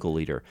black political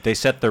leader. They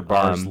set their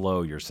bars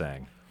low, you're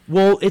saying.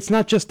 Well, it's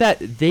not just that.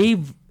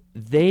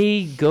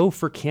 They go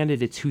for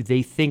candidates who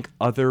they think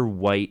other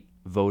white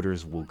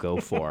voters will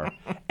go for.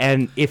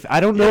 And if I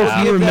don't know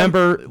if you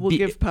remember, We'll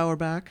give power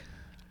back.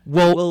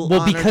 well,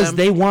 honor because them.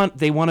 they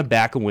want to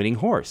back a winning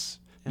horse.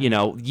 You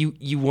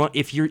want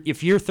if you're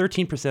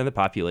 13% of the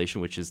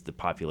population, which is the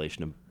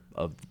population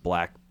of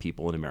black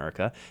people in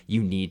America,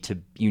 you need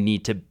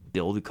to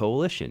build a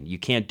coalition. You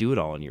can't do it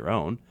all on your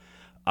own,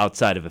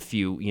 outside of a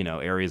few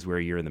areas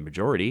where you're in the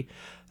majority.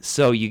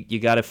 So you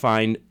got to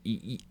find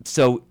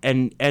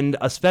and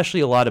especially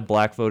a lot of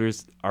black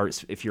voters are,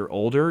 if you're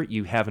older,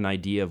 you have an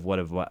idea of what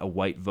a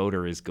white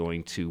voter is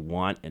going to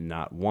want and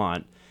not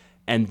want,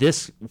 and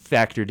this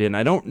factored in.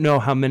 I don't know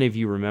how many of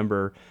you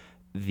remember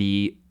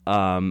the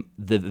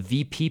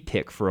VP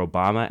pick for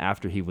Obama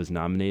after he was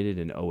nominated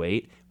in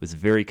 2008 was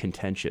very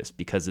contentious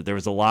because there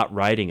was a lot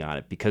riding on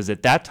it, because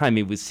at that time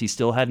he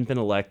still hadn't been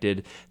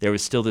elected. There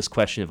was still this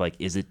question of like,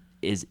 is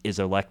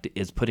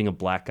putting a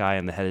black guy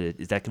on the head,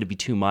 is that going to be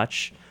too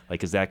much?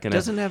 Like, is that going to...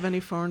 Doesn't have any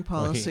foreign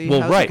policy.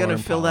 Well, How's right. he going to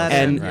Foreign fill that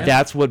policy. And in? Right.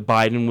 that's what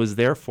Biden was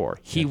there for.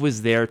 He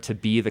was there to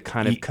be the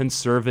kind of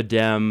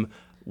conservative,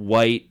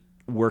 white,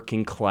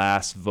 working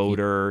class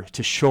voter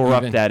to shore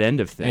up that end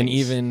of things. And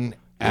even know?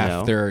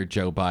 after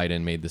Joe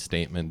Biden made the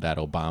statement that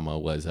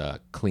Obama was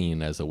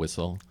clean as a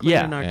whistle.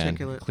 Yeah. and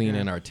articulate. Clean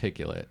yeah. and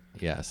articulate,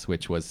 yes,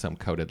 which was some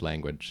coded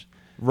language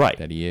right.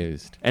 that he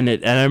used. And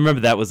I remember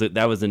that was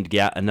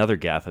another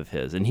gaffe of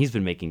his, and he's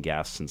been making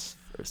gaffes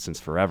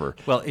since forever.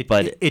 Well,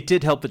 but it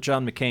did help that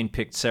John McCain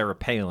picked Sarah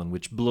Palin,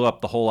 which blew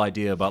up the whole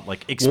idea about like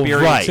right.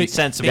 experience and That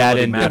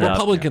sensibility. ended The matter. up-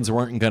 Republicans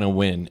weren't going to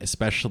win,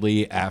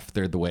 especially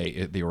after the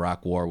way the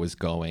Iraq War was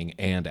going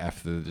and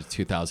after the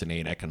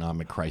 2008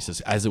 economic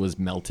crisis, as it was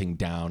melting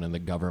down and the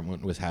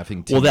government was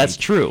having to Well, that's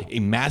make true. a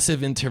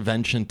massive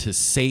intervention to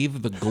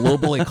save the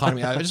global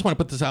economy. I just want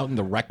to put this out in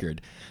the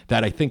record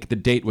that I think the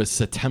date was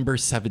September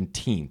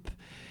 17th.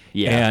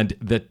 Yeah. And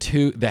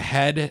the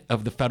head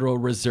of the Federal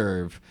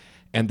Reserve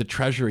and the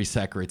Treasury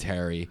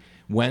Secretary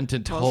went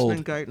and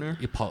told Geithner.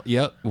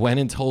 went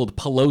and told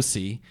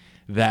Pelosi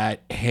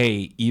that,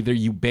 hey, either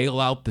you bail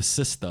out the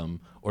system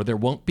or there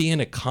won't be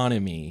an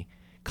economy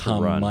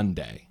come run.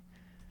 Monday.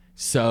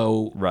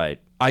 So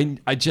right.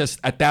 I just,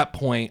 at that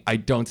point, I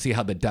don't see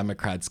how the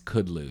Democrats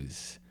could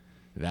lose.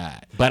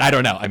 that. But I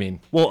don't know. I mean,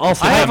 Well,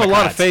 also I have a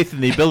lot of Democrats. faith in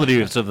the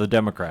abilities of the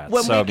Democrats.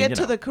 When so, we I mean, get you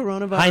to know. the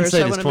coronavirus,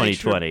 Hindsight I is want to make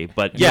sure. 2020,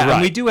 but Yeah, you're and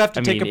right. we do have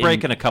to I take mean, a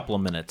break in a couple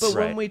of minutes. But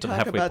when we to the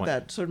talk halfway about point.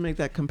 that, sort of make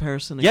that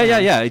comparison. Yeah,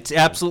 again. yeah. It's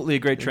absolutely a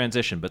great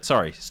transition. But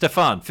sorry,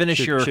 Stefan, finish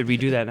your. Should we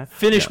do that now?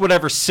 Finish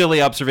whatever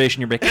silly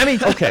observation you're making. I mean,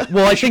 Okay.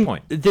 Well, I finish your think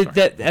point.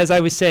 that as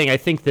I was saying, I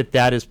think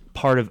that is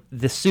part of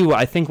the Sue.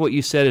 I think what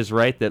you said is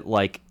right. That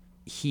like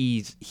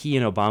he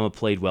and Obama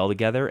played well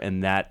together,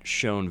 and that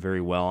shone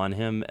very well on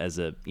him as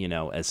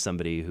as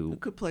somebody who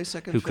Could play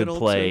second who could fiddle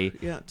play, to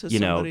you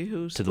know, somebody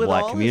who's to the with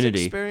black all community.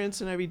 His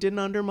experience and everything. He didn't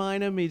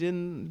undermine him. He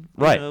didn't.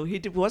 Right.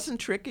 Wasn't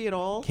tricky at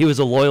all. He was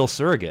a loyal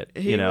surrogate.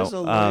 He you know, was a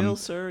loyal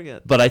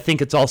surrogate. But I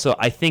think it's also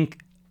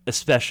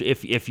especially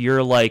if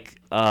you're like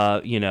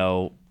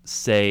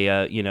say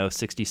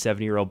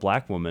 60-70-year-old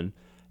black woman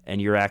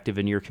and you're active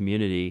in your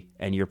community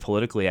and you're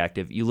politically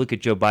active, you look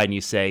at Joe Biden,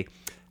 you say,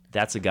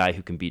 that's a guy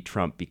who can beat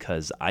Trump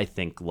because I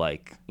think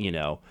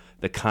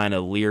the kind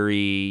of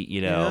leery,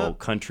 Yeah.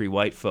 country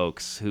white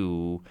folks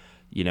who,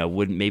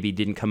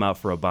 didn't come out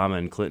for Obama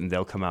and Clinton,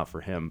 they'll come out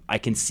for him. I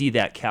can see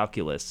that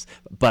calculus,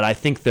 but I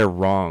think they're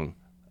wrong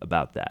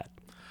about that.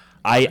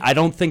 I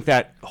don't think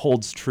that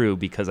holds true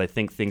because I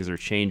think things are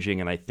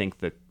changing and I think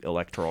the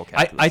electoral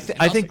calculus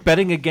I think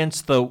betting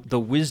against the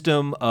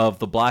wisdom of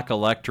the black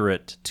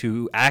electorate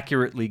to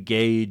accurately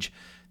gauge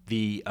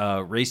the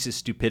racist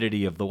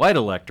stupidity of the white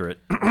electorate,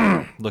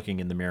 looking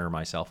in the mirror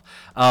myself,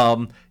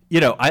 I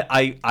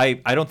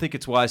don't think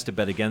it's wise to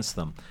bet against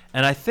them.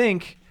 And I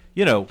think,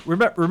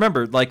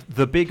 remember, like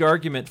the big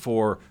argument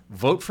for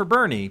vote for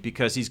Bernie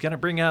because he's going to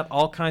bring out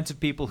all kinds of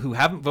people who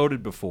haven't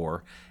voted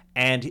before.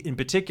 And in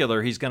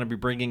particular, he's going to be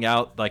bringing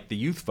out like the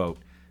youth vote.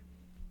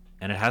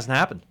 And it hasn't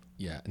happened.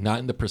 yeah, not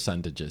in the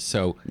percentages.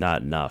 So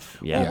not enough.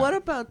 Yeah. Well, what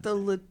about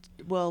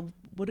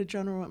what did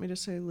Jonah want me to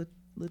say?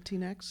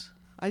 Latinx?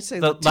 I say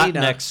The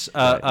Latina. Latinx,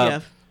 yeah,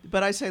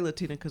 but I say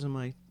Latina because of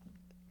my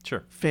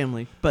Sure.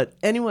 family. But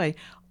anyway,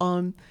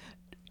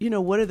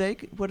 what are they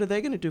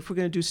going to do if we're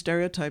going to do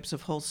stereotypes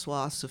of whole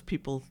swaths of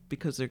people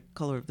because their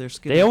color of their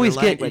skin? They or always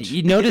their get. language?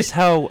 You notice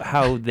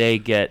how they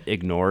get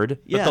ignored.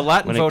 But Yeah. the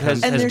Latin When it vote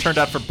comes- And has they're turned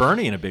out for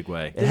Bernie in a big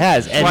way. It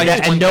has, That's why he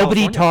just and won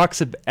nobody California.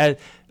 talks about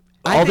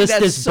I all think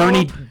this.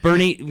 that's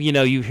Bernie.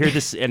 You hear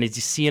this, and you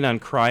see it on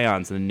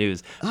Cryons in the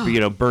news.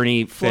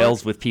 Bernie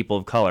fails with people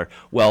of color.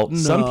 Well,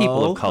 some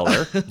people No. of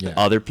color, Yeah.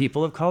 other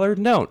people of color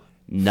don't.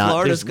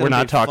 Florida's We're gonna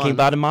not be talking fun.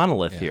 about a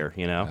monolith here.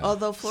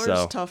 Although Florida's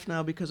So- tough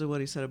now because of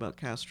what he said about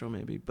Castro,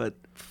 maybe. But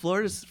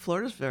Florida's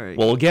very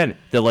Well, again,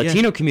 the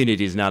Latino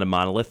community is not a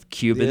monolith.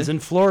 Cubans Yeah. in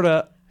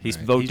Florida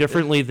vote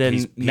differently than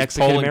He's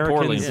Mexican polling poorly in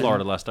Americans.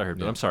 Florida, last I heard.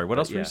 But I'm sorry. What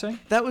else were you saying?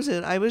 That was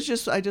it. I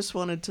just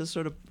wanted to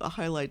sort of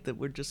highlight that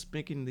we're just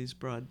making these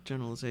broad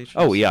generalizations.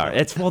 Oh, we are.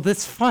 That's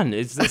fun.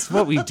 That's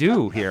what we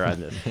do here on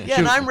this. Yeah,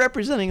 and I'm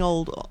representing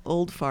old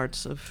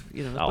farts of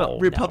no.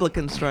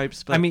 Republican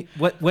stripes. But I mean,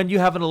 when you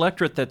have an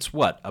electorate that's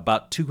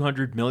about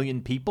 200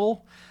 million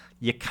people,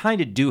 you kind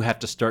of do have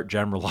to start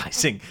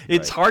generalizing.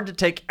 It's hard to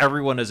take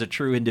everyone as a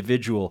true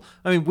individual.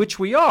 I mean, which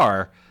we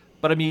are,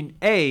 but I mean,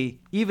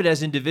 even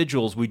as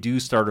individuals, we do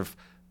sort of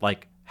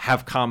like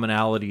have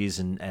commonalities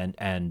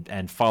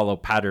and follow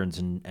patterns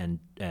and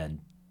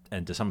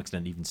to some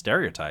extent even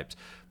stereotypes.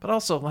 But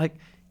also, like,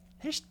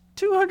 there's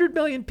 200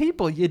 million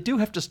people. You do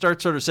have to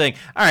start sort of saying,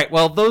 all right,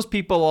 well, those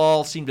people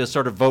all seem to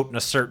sort of vote in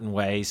a certain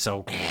way,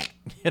 so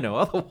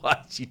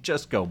otherwise you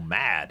just go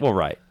mad. Well,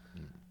 right.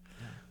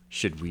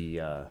 Should we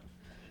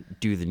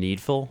do the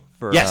needful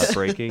for Yes.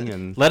 breaking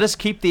and Let us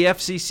keep the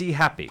FCC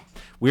happy.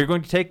 We're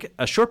going to take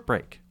a short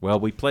break while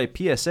we play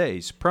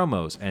PSAs,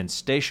 promos, and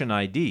station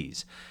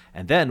IDs.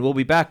 And then we'll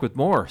be back with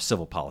more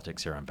civil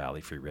politics here on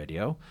Valley Free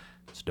Radio.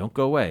 So don't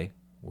go away.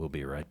 We'll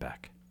be right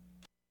back.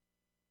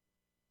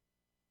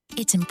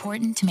 It's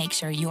important to make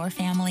sure your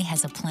family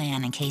has a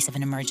plan in case of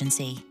an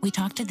emergency. We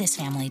talked to this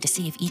family to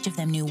see if each of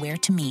them knew where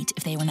to meet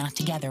if they were not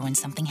together when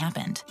something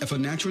happened. If a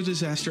natural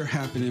disaster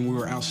happened and we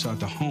were outside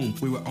the home,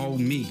 we would all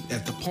meet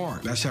at the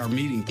park. That's our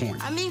meeting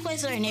point. I'm meeting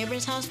place at our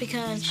neighbor's house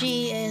because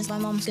she is my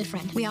mom's good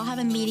friend. We all have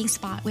a meeting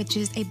spot, which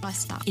is a bus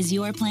stop. Is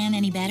your plan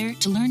any better?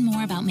 To learn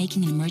more about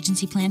making an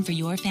emergency plan for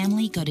your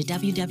family, go to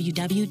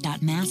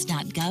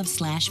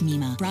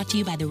www.mass.gov/MEMA. Brought to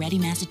you by the Ready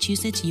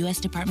Massachusetts, U.S.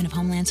 Department of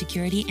Homeland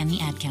Security, and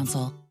the Ad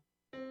Council.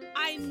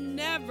 I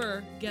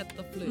never get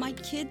the flu. My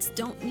kids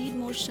don't need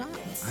more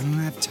shots. I don't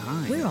have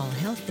time. We're all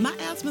healthy. My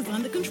asthma's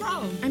under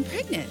control. I'm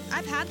pregnant.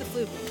 I've had the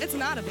flu. It's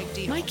not a big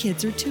deal. My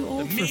kids are too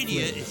old for flu. The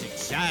media is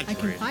exaggerating. I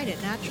can fight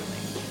it naturally.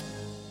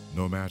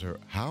 No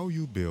matter how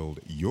you build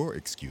your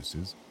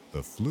excuses,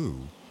 the flu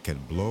can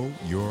blow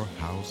your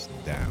house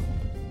down.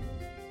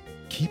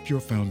 Keep your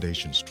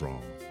foundation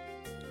strong.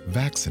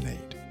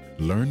 Vaccinate.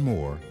 Learn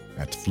more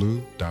at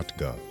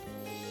flu.gov.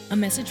 A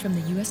message from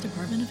the U.S.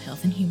 Department of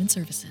Health and Human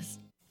Services.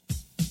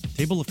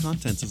 Table of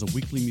Contents is a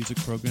weekly music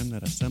program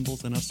that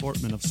assembles an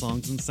assortment of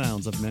songs and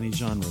sounds of many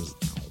genres,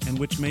 and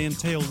which may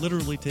entail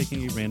literally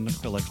taking a random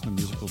collection of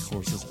musical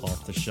sources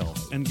off the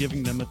shelf and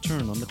giving them a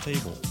turn on the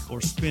table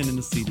or spin in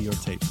a CD or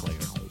tape player.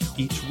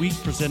 each week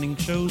presenting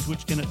shows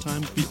which can at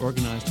times be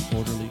organized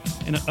orderly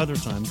and at other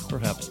times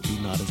perhaps be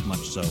not as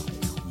much so,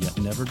 yet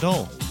never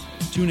dull.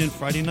 Tune in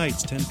Friday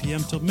nights, 10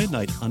 p.m. till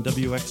midnight on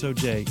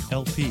WXOJ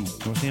LP,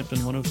 Northampton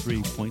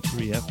 103.3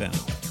 FM.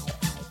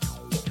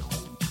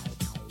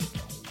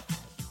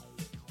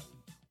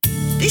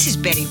 This is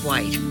Betty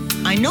White.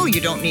 I know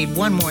you don't need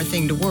one more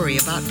thing to worry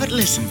about, but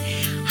listen,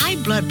 high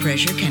blood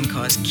pressure can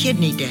cause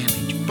kidney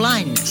damage,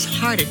 blindness,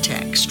 heart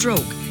attack,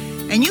 stroke,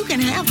 and you can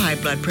have high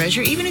blood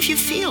pressure even if you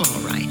feel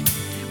all right.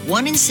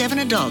 1 in 7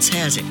 adults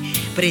has it,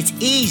 but it's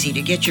easy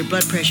to get your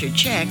blood pressure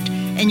checked,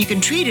 and you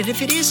can treat it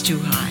if it is too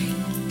high.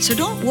 So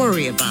don't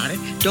worry about it,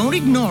 don't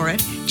ignore it,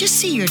 just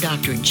see your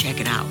doctor and check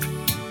it out.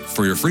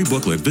 For your free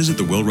booklet, visit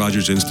the Will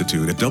Rogers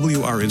Institute at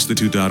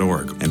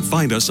wrinstitute.org and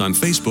find us on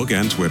Facebook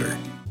and Twitter.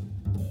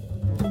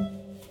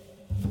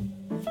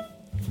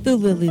 The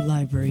Lilly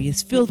Library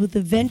is filled with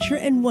adventure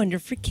and wonder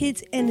for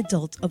kids and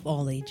adults of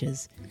all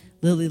ages.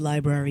 Lilly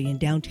Library in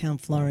downtown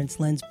Florence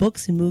lends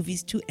books and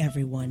movies to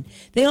everyone.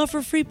 They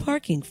offer free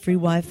parking, free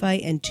Wi-Fi,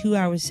 and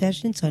 2-hour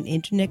sessions on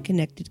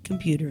internet-connected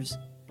computers.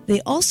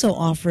 They also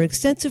offer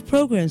extensive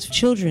programs for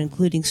children,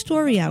 including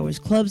story hours,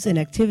 clubs, and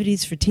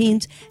activities for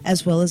teens,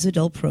 as well as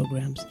adult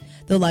programs.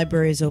 The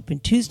library is open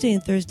Tuesday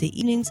and Thursday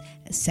evenings,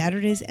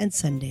 Saturdays and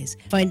Sundays.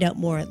 Find out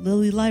more at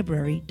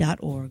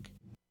lilylibrary.org.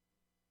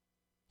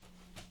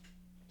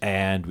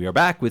 And we are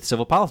back with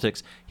Civil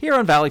Politics here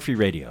on Valley Free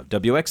Radio,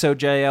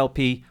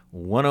 WXOJLP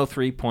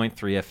 103.3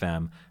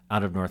 FM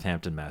out of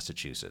Northampton,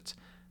 Massachusetts.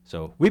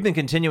 So we've been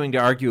continuing to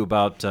argue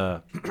about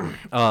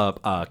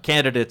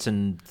candidates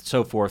and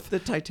so forth. The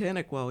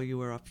Titanic while you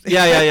were up.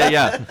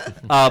 Yeah.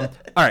 All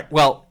right.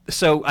 Well,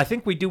 so I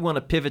think we do want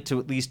to pivot to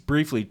at least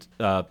briefly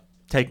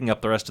taking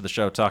up the rest of the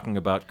show talking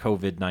about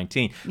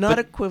COVID-19. Not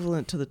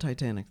equivalent to the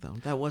Titanic, though.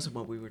 That wasn't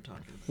what we were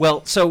talking about.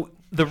 Well, so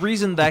the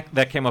reason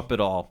that came up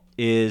at all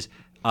is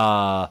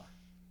I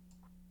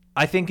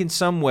think in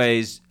some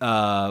ways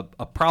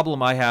a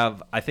problem I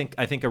have. I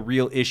think a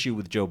real issue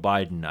with Joe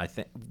Biden. I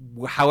think,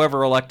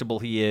 however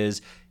electable he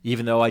is,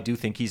 even though I do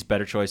think he's a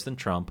better choice than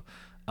Trump,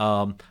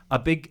 a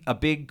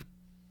big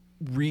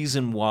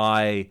reason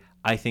why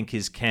I think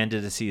his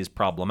candidacy is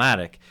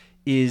problematic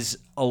is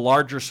a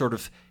larger sort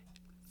of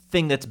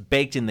thing that's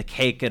baked in the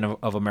cake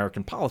of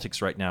American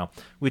politics right now,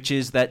 which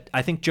is that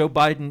I think Joe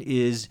Biden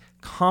is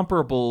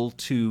comparable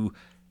to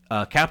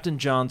Captain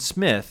John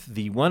Smith,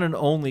 the one and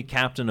only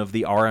captain of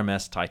the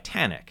RMS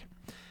Titanic.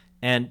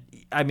 And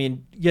I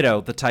mean,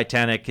 the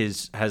Titanic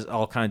has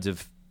all kinds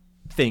of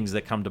things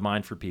that come to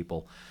mind for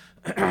people,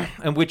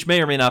 and which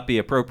may or may not be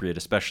appropriate,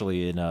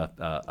 especially in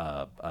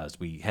as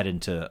we head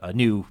into a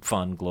new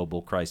fun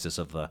global crisis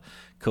of the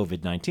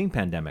COVID-19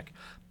 pandemic.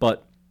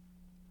 But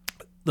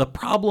the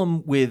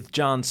problem with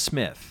John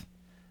Smith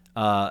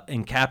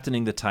in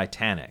captaining the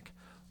Titanic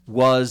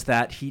was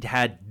that he'd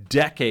had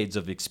decades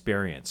of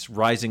experience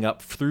rising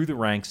up through the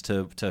ranks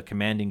to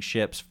commanding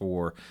ships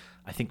for,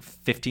 I think,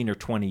 15 or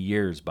 20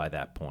 years by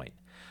that point.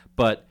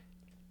 But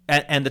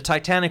and the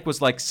Titanic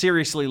was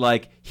seriously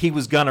he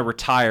was gonna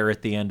retire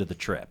at the end of the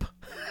trip.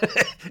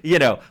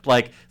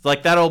 like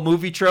that old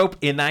movie trope.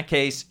 In that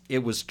case,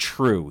 it was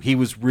true. He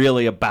was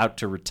really about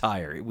to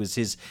retire. It was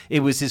his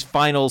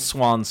final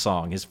swan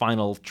song, his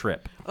final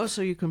trip. Oh,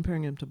 so you're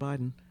comparing him to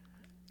Biden?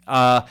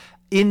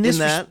 In this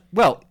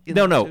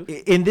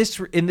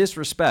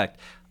respect,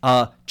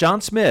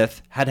 John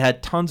Smith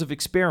had tons of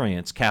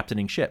experience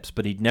captaining ships,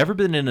 but he'd never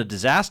been in a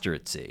disaster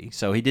at sea,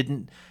 so he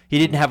didn't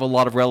have a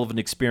lot of relevant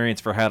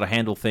experience for how to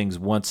handle things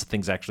once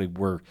things actually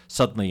were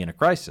suddenly in a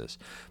crisis.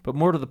 But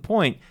more to the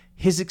point,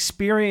 his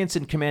experience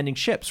in commanding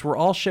ships were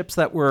all ships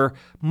that were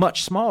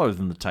much smaller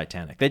than the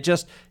Titanic.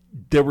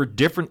 There were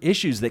different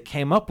issues that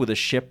came up with a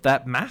ship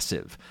that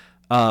massive,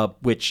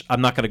 which I'm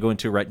not going to go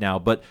into right now.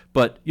 But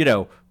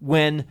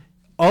when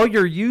all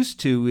you're used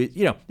to,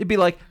 it'd be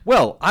like,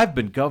 well, I've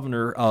been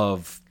governor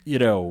of,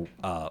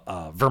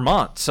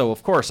 Vermont, so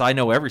of course I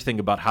know everything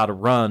about how to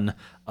run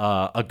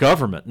a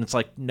government. And it's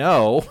like,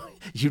 no,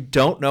 you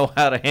don't know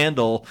how to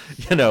handle,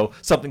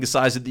 something the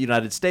size of the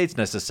United States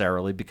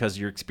necessarily, because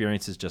your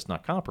experience is just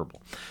not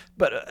comparable.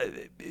 But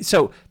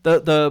so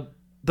the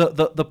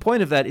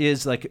point of that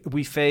is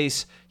we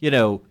face,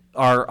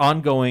 our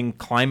ongoing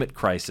climate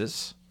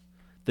crisis,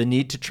 the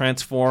need to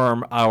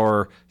transform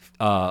our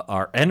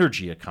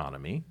energy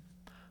economy.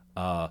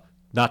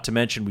 Not to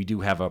mention, we do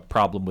have a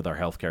problem with our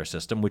healthcare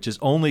system, which is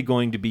only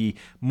going to be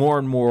more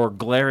and more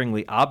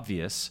glaringly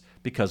obvious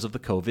because of the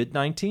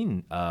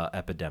COVID-19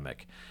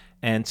 epidemic.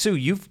 And Sue,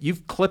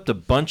 you've clipped a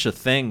bunch of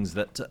things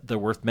that are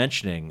worth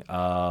mentioning.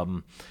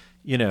 How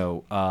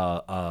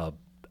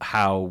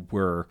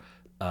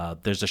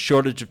there's a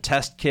shortage of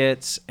test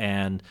kits,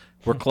 and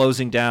we're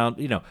closing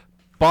down.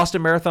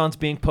 Boston Marathon's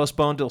being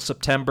postponed till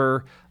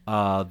September.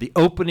 The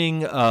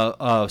opening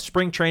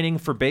spring training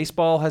for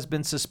baseball has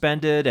been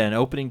suspended, and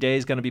opening day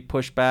is going to be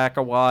pushed back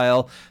a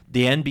while.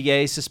 The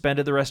NBA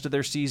suspended the rest of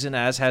their season,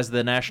 as has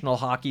the National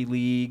Hockey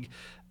League.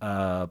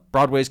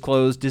 Broadway's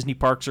closed. Disney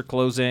parks are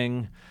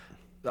closing.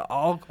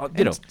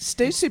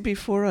 Stacy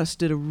before us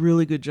did a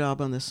really good job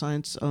on the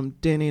science.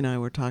 Danny and I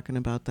were talking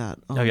about that.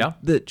 Oh, yeah?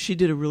 That she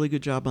did a really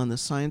good job on the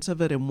science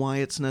of it and why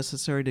it's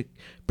necessary to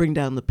bring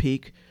down the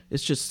peak.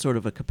 It's just sort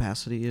of a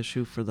capacity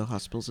issue for the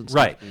hospitals and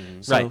stuff. Right.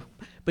 Right.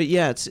 But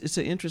yeah, it's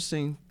an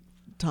interesting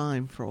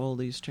time for all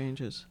these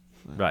changes.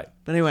 Right.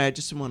 But anyway, I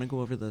just didn't want to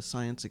go over the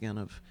science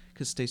again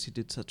because Stacy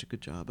did such a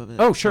good job of it.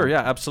 Oh, sure.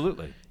 Yeah,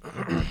 absolutely.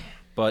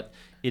 But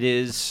it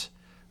is...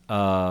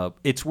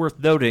 it's worth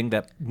noting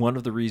that one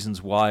of the reasons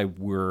why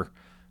we're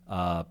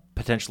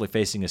potentially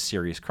facing a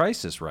serious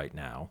crisis right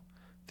now,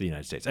 the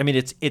United States. I mean,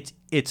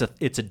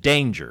 it's a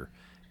danger,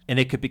 and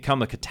it could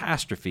become a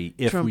catastrophe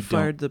if Trump we don't.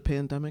 fired the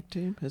pandemic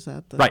team. Is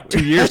that the right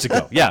 2 years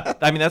ago? Yeah,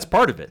 I mean that's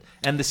part of it.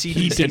 And the CDC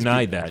He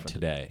denied that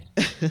today.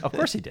 Of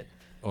course he did.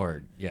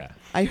 Or yeah,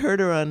 I heard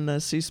her on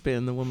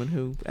C-SPAN, the woman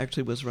who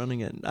actually was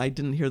running it. I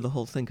didn't hear the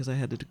whole thing because I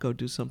had to go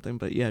do something.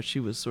 But yeah, she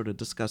was sort of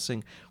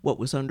discussing what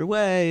was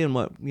underway and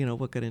what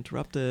got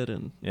interrupted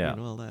and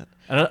all that.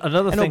 And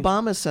another thing,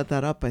 Obama set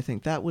that up. I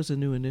think that was a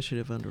new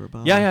initiative under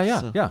Obama.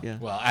 Yeah.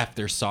 Well,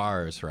 after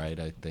SARS, right?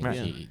 I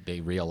think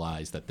they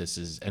realized that this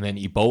is, and then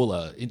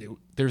Ebola.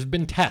 There's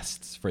been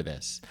tests for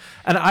this,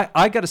 and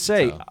I got to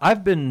say,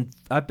 I've been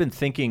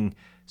thinking.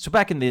 So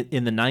back in the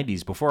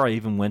 90s, before I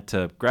even went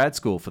to grad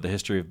school for the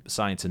history of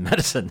science and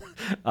medicine,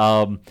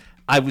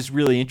 I was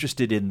really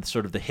interested in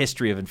sort of the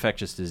history of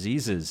infectious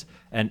diseases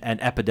and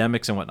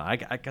epidemics and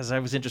whatnot. Because I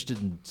was interested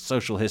in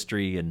social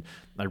history, and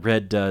I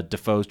read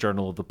Defoe's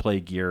Journal of the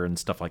Plague Year and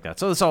stuff like that.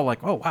 So it's all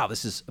like, oh wow,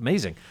 this is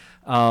amazing.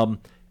 And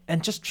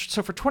just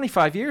so for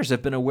 25 years,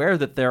 I've been aware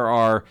that there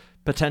are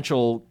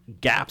potential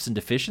gaps and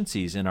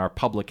deficiencies in our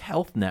public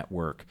health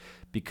network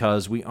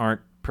because we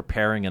aren't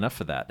preparing enough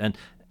for that. And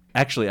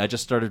actually, I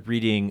just started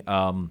reading,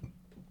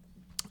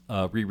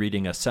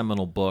 rereading a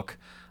seminal book,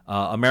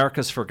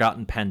 America's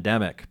Forgotten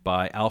Pandemic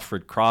by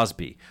Alfred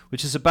Crosby,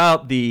 which is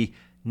about the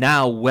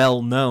now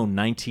well-known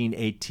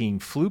 1918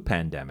 flu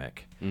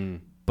pandemic.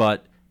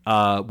 But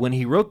when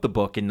he wrote the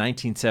book in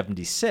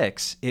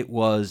 1976, it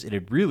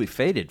had really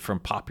faded from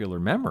popular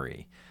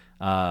memory.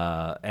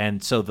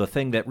 And so the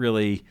thing that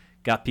really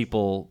got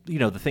people,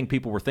 the thing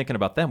people were thinking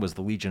about then was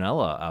the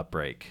Legionella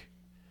outbreak.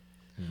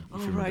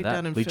 Oh, right,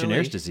 down in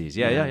Legionnaire's Philly. disease.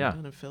 Yeah.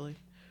 Down in Philly.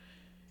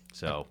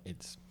 So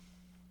it's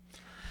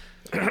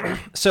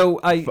so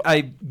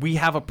we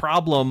have a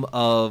problem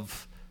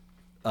of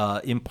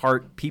in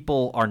part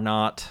people are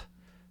not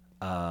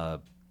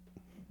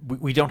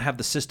we don't have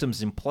the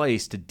systems in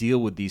place to deal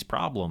with these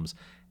problems,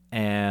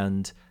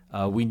 and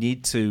we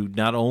need to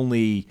not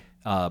only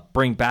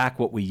bring back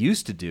what we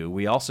used to do,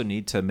 we also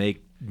need to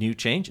make new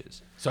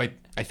changes. So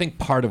I think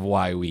part of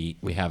why we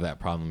have that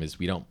problem is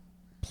we don't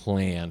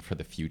plan for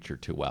the future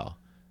too well.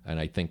 And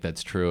I think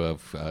that's true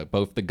of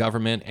both the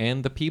government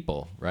and the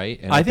people, right?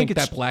 And I think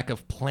that lack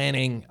of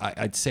planning,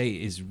 I'd say,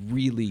 is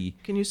really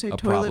Can you say a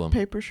toilet problem.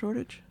 paper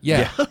shortage?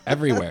 Yeah,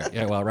 everywhere.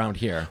 Yeah, well, around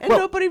here. And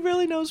nobody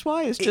really knows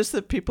why. It's just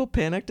that people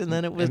panicked, and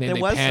then it was and then there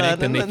they was panicked, none.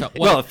 and And they then, thought,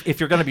 Well, if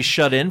you're going to be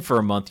shut in for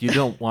a month, you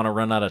don't want to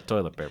run out of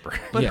toilet paper.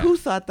 but Yeah. who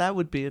thought that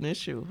would be an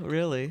issue?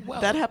 Really,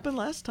 that happened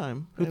last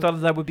time. Who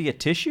thought that would be a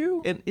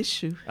tissue? An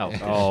issue?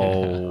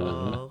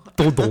 Oh.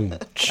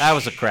 That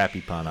was a crappy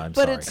pun. I'm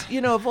But sorry.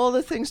 it's of all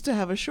the things to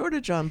have a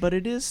shortage on, but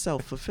it is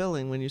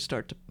self-fulfilling when you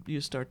start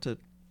to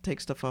take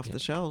stuff off the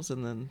shelves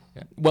and then.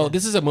 Well,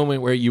 this is a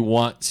moment where you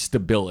want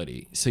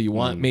stability. So you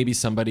want maybe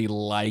somebody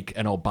like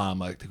an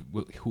Obama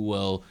who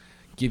will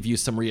give you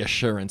some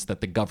reassurance that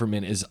the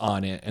government is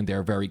on it and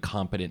they're very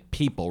competent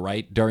people,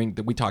 right?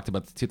 We talked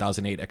about the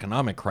 2008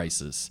 economic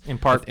crisis. In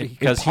part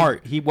because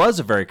he was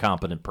a very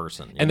competent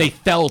person. And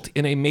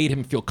they made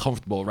him feel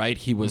comfortable, right?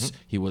 He was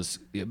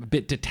a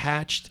bit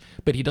detached,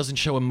 but he doesn't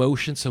show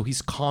emotion, so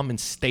he's calm and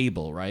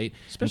stable, right?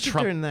 Especially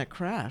during that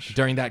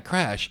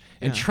crash.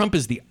 And Trump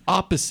is the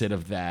opposite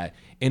of that.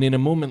 And in a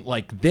moment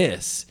like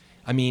this,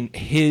 I mean,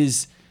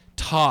 his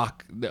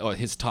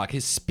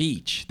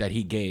speech that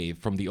he gave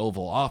from the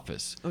Oval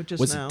Office. Oh,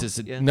 just now?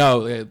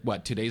 No,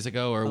 2 days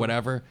ago or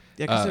whatever?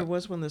 Yeah, because there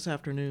was one this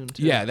afternoon,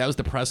 too. Yeah, that was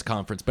the press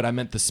conference, but I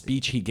meant the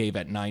speech he gave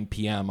at 9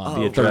 p.m.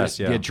 on the address.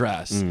 The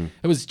address.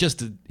 It was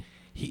just,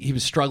 he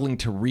was struggling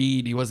to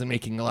read. He wasn't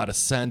making a lot of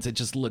sense. It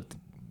just looked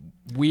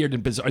weird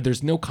and bizarre.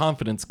 There's no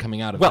confidence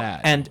coming out of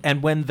that.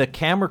 And when the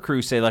camera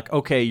crew say, like,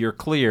 okay, you're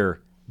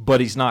clear, but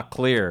he's not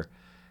clear,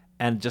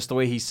 and just the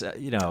way he said,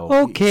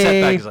 okay, he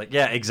sat back, he's like,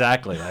 yeah,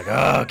 exactly, like,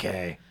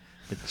 okay,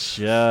 it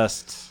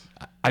just.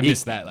 I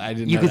missed that. I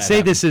didn't. You know could that say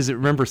happened. this is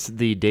remember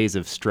the days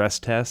of stress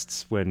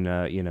tests when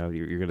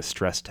you're going to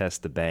stress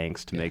test the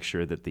banks to make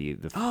sure that the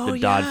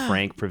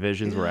Dodd-Frank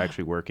provisions were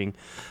actually working.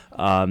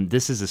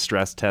 This is a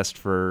stress test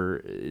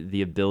for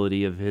the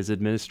ability of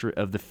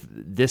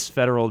this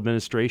federal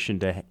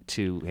administration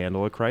to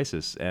handle a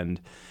crisis. And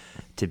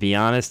to be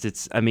honest,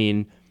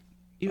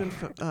 Even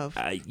for,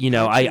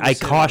 I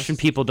caution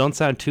people, don't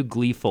sound too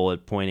gleeful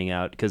at pointing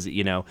out, because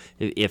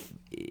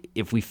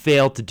if we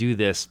fail to do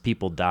this,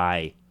 people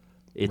die.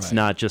 It's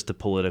not just a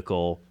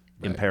political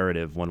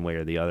imperative one way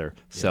or the other.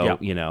 So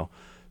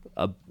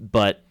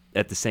but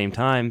at the same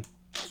time,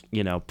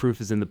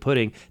 proof is in the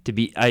pudding.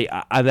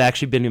 I've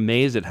actually been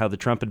amazed at how the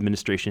Trump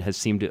administration has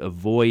seemed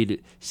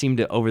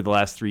to over the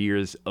last 3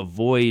 years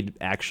avoid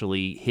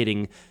actually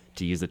hitting,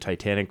 to use the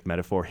Titanic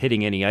metaphor,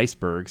 hitting any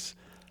icebergs.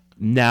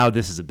 Now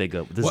this is a big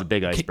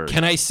iceberg.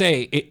 Can I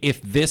say,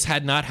 if this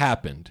had not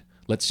happened,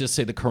 let's just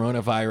say the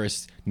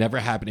coronavirus never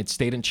happened, it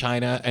stayed in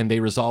China and they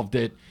resolved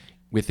it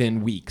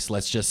within weeks,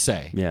 let's just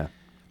say. Yeah.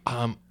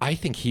 I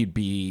think he'd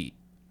be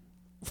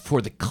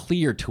for the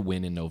clear to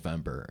win in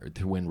November,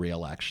 to win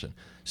re-election.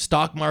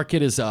 Stock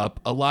market is up.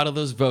 A lot of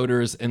those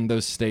voters in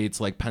those states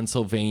like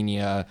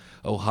Pennsylvania,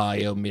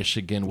 Ohio,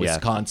 Michigan,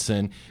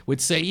 Wisconsin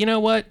would say, you know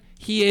what?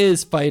 He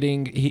is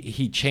fighting.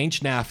 He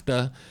changed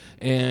NAFTA,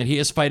 and he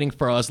is fighting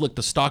for us. Look,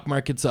 the stock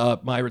market's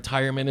up. My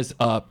retirement is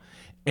up.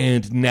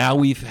 And now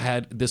we've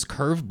had this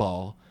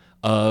curveball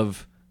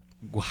of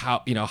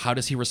how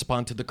does he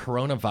respond to the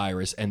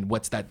coronavirus, and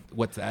what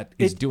that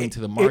is doing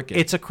to the market.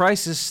 It's a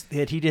crisis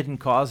that he didn't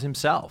cause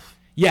himself.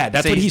 Yeah,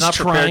 that's what he's not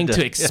trying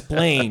prepared to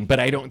explain. But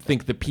I don't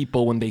think the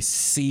people, when they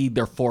see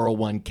their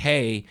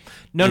 401k...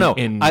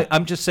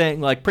 I'm just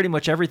saying, like, pretty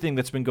much everything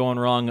that's been going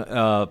wrong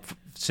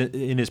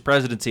in his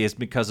presidency is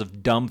because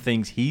of dumb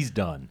things he's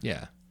done.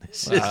 Yeah.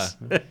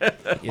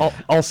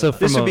 Also,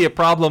 this would be a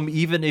problem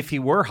even if he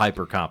were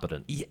hyper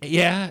competent.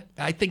 Yeah,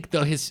 I think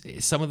though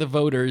some of the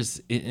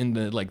voters in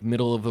the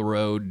middle of the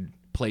road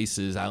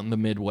places out in the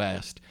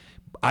Midwest,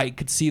 I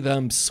could see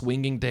them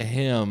swinging to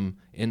him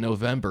in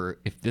November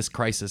if this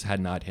crisis had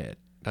not hit.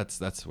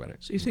 That's what it.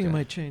 So you think it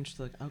might change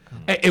the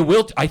outcome? It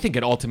will. I think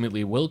it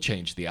ultimately will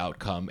change the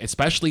outcome,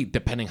 especially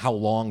depending how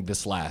long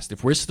this lasts.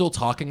 If we're still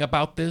talking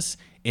about this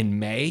in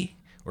May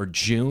or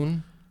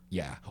June.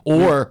 Yeah,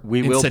 or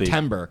in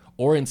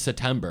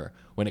September,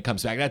 when it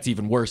comes back, that's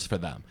even worse for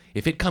them.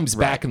 If it comes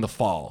back in the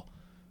fall,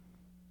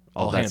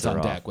 all hands on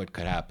deck. What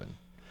could happen?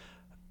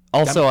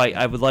 Also,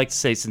 I would like to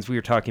say, since we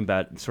were talking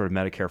about sort of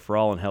Medicare for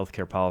all and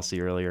healthcare policy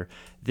earlier,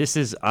 this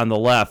is on the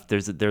left.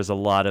 There's a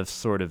lot of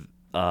sort of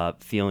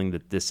feeling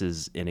that this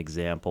is an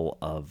example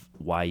of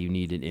why you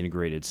need an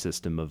integrated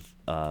system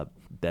of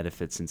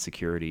benefits and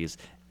securities,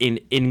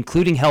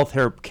 including health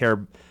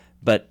care.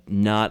 But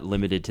not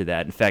limited to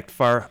that. In fact,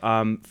 are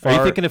you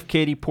thinking of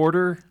Katie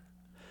Porter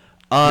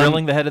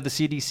grilling the head of the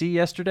CDC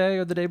yesterday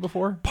or the day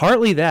before?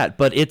 Partly that,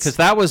 but it's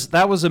because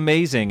that was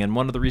amazing, and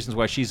one of the reasons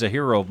why she's a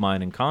hero of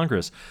mine in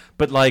Congress.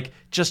 But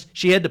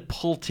she had to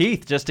pull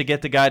teeth just to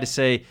get the guy to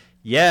say,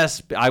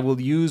 yes, I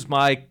will use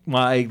my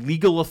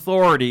legal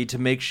authority to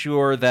make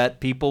sure that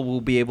people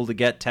will be able to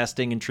get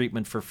testing and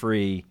treatment for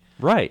free.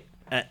 Right.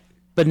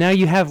 But now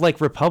you have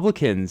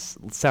Republicans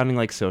sounding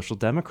like social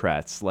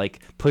democrats,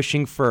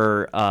 pushing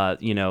for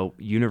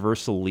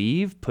universal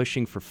leave,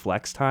 pushing for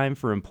flex time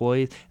for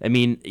employees. I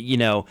mean,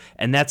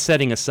 and that's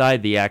setting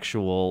aside the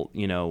actual,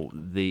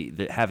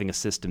 the having a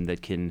system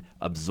that can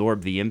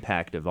absorb the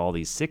impact of all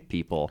these sick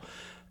people.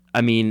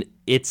 I mean,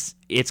 it's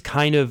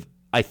kind of,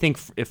 I think,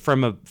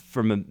 from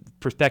a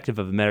perspective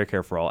of a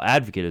Medicare for All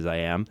advocate as I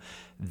am,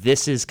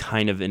 this is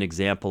kind of an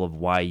example of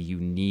why you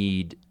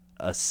need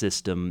a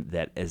system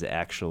that is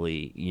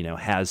actually,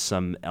 has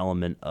some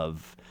element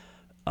of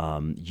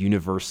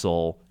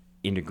universal,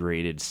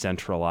 integrated,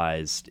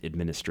 centralized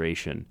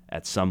administration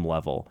at some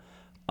level,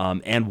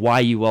 and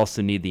why you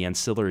also need the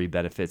ancillary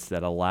benefits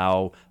that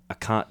allow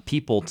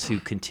people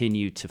to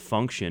continue to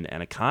function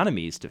and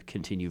economies to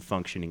continue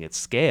functioning at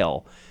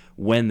scale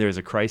when there's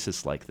a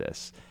crisis like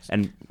this.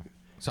 And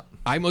so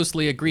I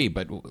mostly agree,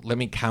 but let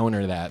me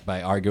counter that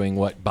by arguing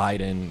what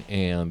Biden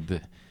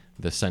and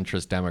the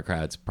centrist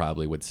Democrats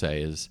probably would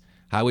say is,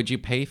 how would you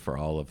pay for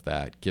all of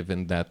that,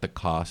 given that the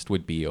cost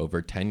would be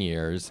over 10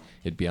 years?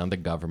 It'd be on the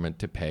government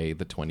to pay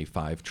the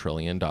 $25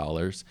 trillion.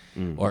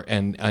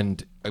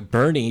 And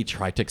Bernie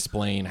tried to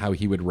explain how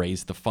he would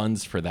raise the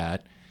funds for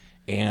that,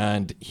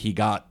 and he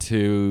got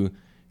to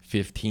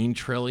 $15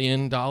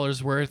 trillion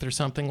worth or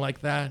something like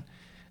that.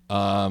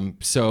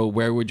 So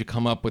where would you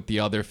come up with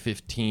the other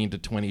 15 to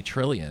 20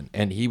 trillion?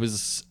 And he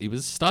was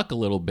stuck a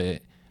little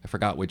bit. I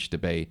forgot which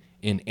debate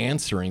in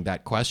answering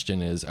that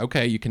question is,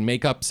 okay, you can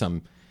make up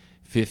some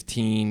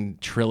 $15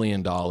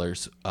 trillion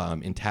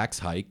in tax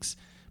hikes,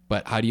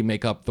 but how do you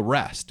make up the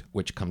rest,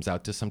 which comes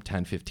out to some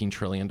 $10-15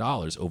 trillion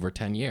over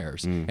 10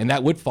 years? And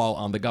that would fall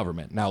on the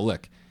government. Now,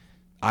 look,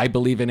 I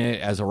believe in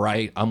it as a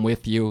right. I'm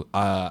with you.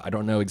 I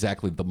don't know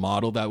exactly the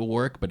model that will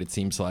work, but it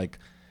seems like,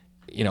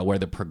 where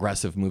the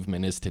progressive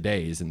movement is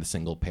today is in the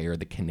single payer,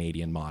 the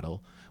Canadian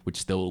model, which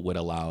still would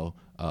allow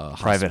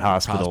private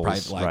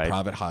hospitals,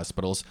 private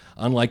hospitals,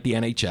 unlike the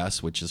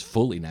NHS, which is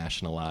fully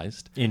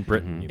nationalized in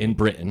Britain. In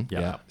Britain,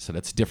 yeah. So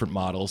that's different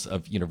models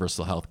of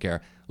universal health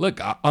care. Look,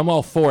 I'm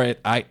all for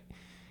it. I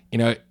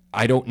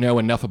don't know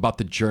enough about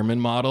the German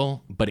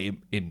model, but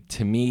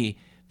to me,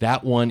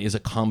 that one is a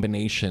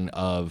combination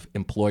of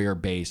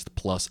employer-based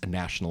plus a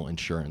national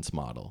insurance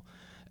model,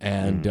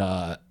 and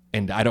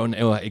I don't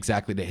know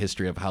exactly the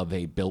history of how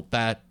they built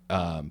that.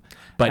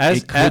 But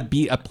it could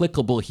be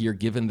applicable here,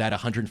 given that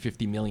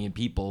 150 million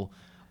people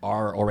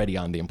are already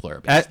on the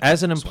employer-based.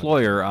 As an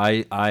employer,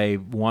 I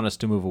want us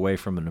to move away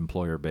from an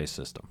employer-based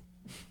system.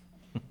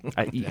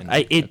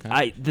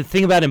 The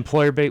thing about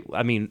employer base,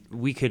 I mean,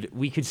 we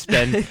could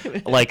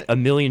spend like a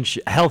million.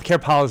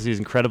 Healthcare policy is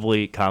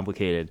incredibly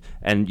complicated,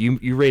 and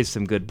you raised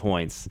some good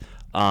points.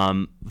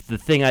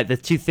 The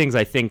two things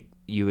I think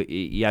you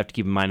have to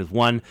keep in mind is,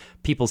 one,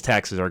 people's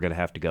taxes are going to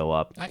have to go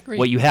up. I agree.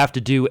 What you have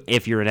to do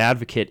if you're an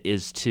advocate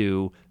is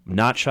to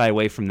not shy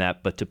away from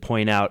that, but to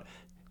point out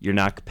you're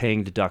not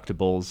paying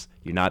deductibles,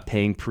 you're not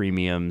paying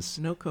premiums,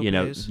 no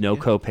copays.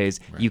 Copays.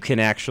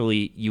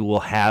 Right. You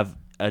will have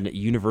a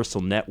universal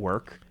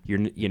network. You're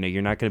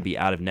not going to be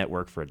out of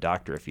network for a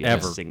doctor if you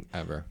have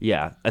ever.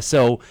 Yeah.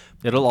 So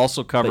it'll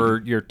also cover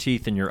your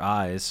teeth and your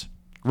eyes,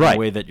 right? In a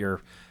way that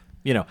you're.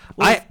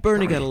 If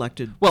Bernie got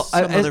elected,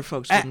 other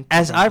folks wouldn't.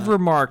 As I've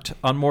remarked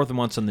on more than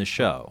once on this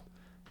show,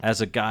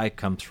 as a guy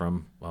comes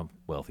from a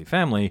wealthy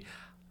family,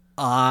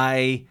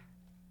 I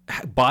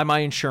buy my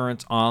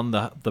insurance on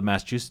the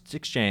Massachusetts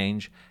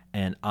Exchange,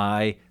 and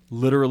I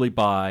literally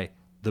buy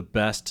the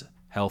best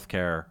health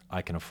care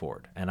I can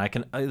afford. And I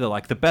can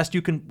like the best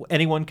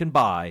anyone can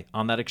buy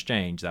on that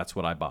exchange, that's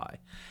what I buy.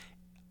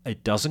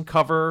 It doesn't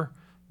cover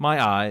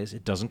my eyes,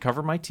 it doesn't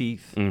cover my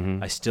teeth.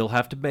 Mm-hmm. I still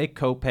have to make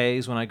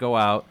copays when I go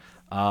out.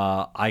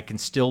 I can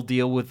still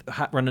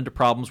run into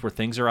problems where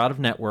things are out of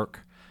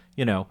network,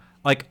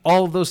 like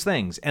all of those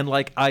things. And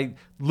like, I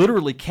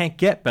literally can't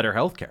get better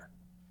healthcare.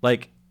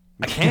 Like,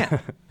 I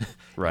can't.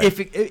 Right.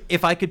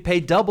 If I could pay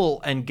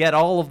double and get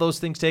all of those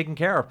things taken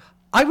care of,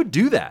 I would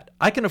do that.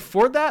 I can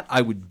afford that.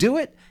 I would do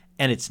it,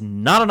 and it's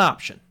not an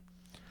option.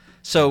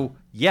 So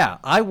yeah,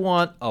 I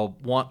want a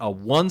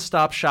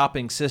one-stop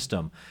shopping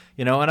system,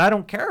 and I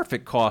don't care if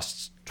it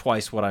costs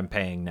twice what I'm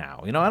paying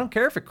now. I don't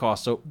care if it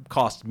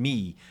costs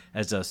me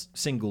as a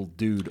single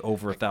dude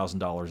over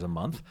 $1,000 a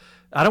month.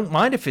 I don't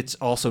mind if it's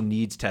also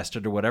needs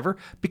tested or whatever,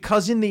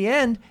 because in the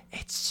end,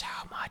 it's so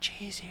much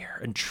easier.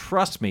 And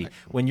trust me,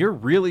 when you're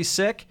really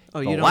sick,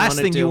 the last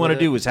thing you want to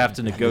do is have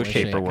to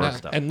negotiate paperwork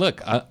stuff. And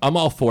look, I'm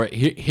all for it.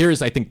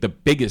 Here's, I think, the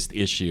biggest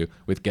issue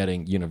with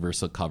getting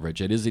universal coverage.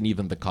 It isn't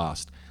even the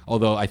cost.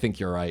 Although I think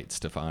you're right,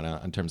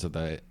 Stefana, in terms of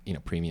the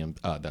premium,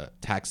 the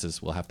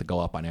taxes will have to go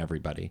up on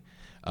everybody,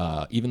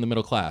 even the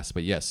middle class.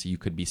 But yes, you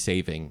could be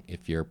saving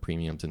if your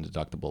premiums and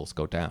deductibles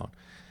go down.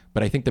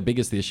 But I think the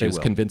biggest issue is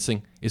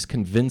convincing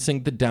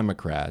the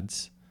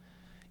Democrats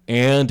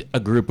and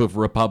a group of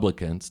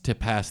Republicans to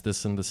pass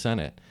this in the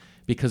Senate,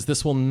 because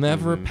this will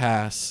never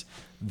pass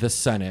the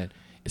Senate,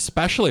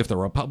 especially if the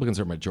Republicans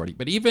are majority.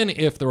 But even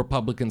if the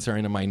Republicans are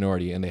in a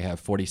minority and they have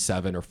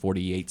 47 or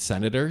 48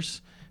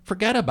 senators,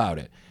 forget about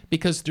it,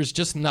 because there's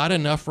just not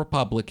enough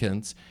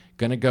Republicans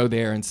going to go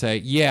there and say,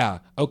 yeah,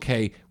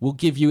 okay, we'll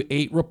give you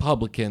 8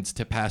 Republicans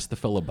to pass the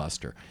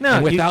filibuster. No,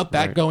 and without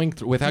going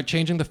through, without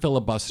changing the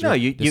filibuster, no,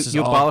 you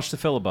abolish the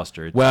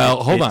filibuster.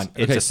 Hold on.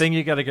 It's a thing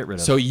you got to get rid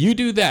of. So you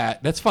do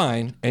that, that's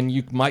fine, and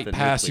you might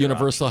pass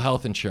universal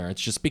health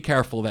insurance. Just be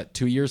careful that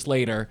 2 years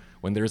later,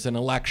 when there's an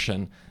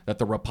election, that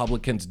the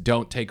Republicans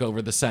don't take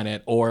over the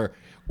Senate or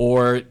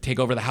take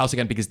over the House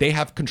again, because they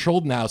have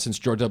controlled now since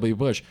George W.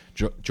 Bush.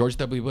 George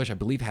W. Bush, I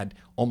believe, had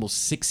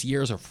almost 6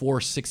 years or 4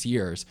 or 6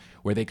 years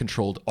where they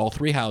controlled all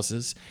 3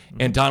 houses.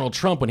 And Donald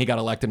Trump, when he got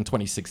elected in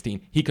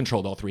 2016, he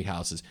controlled all 3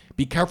 houses.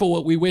 Be careful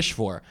what we wish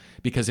for,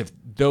 because if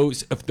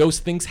those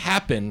things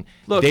happen,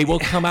 they will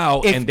come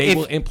out and they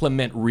will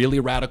implement really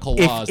radical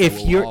laws.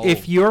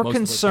 If your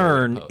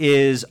concern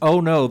is, oh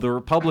no, the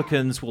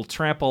Republicans will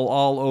trample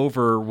all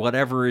over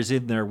whatever is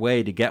in their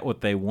way to get what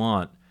they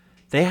want.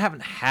 They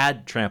haven't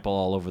had trample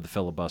all over the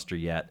filibuster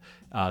yet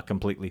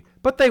completely,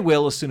 but they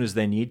will as soon as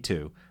they need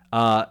to.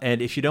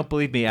 And if you don't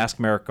believe me, ask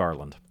Merrick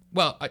Garland.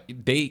 Well,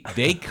 they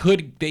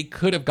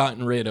could have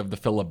gotten rid of the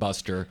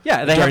filibuster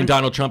during during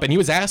Donald Trump, and he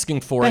was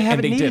asking for it,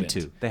 and they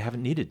didn't. They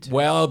haven't needed to.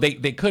 Well, they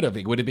could have.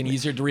 It would have been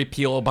easier to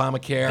repeal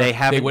Obamacare.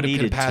 They would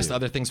have passed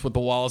other things with the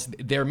walls.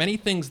 There are many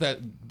things that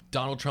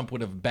Donald Trump would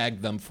have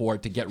begged them for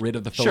to get rid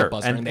of the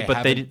filibuster,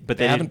 but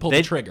they haven't pulled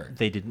the trigger.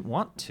 They didn't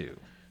want to.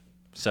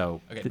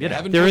 So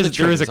there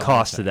is a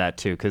cost to that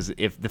too, because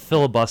if the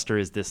filibuster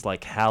is this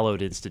like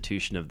hallowed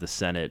institution of the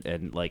Senate,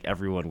 and like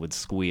everyone would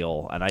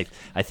squeal, and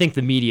I think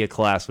the media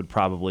class would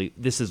probably.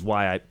 This is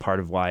why part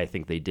of why I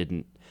think they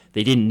didn't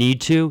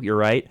need to. You're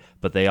right,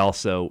 but they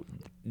also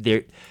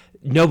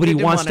nobody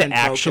wants to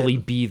actually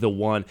be the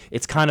one.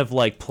 It's kind of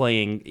like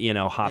playing,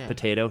 hot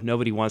potato.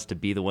 Nobody wants to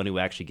be the one who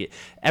actually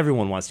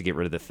everyone wants to get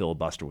rid of the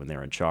filibuster when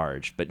they're in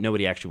charge, but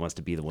nobody actually wants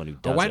to be the one who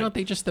does it. Why don't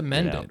they just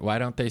amend it? Why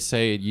don't they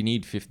say you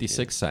need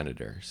 56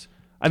 senators?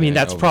 I mean,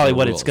 that's probably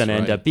what it's going to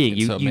end up being.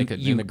 You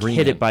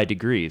hit it by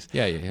degrees.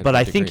 Yeah, you hit it but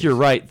by I think you're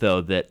right,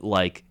 though, that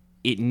like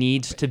it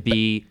needs to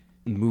be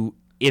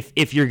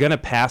if you're going to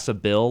pass a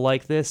bill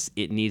like this,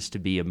 it needs to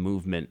be a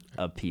movement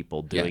of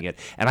people doing it.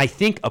 And I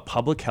think a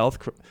public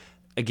health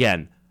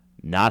again,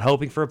 not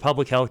hoping for a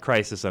public health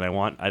crisis, and I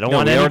don't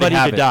want anybody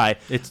to die.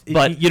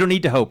 But you don't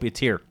need to hope;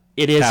 it's here.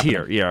 It is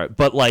here, yeah.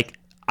 But like,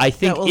 I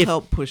think that will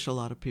help push a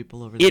lot of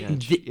people over the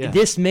edge.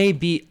 This may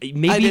be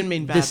I didn't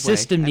mean bad the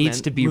system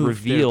needs to be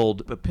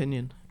revealed.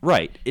 Opinion.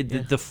 Right.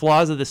 The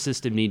flaws of the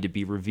system need to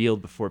be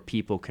revealed before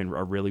people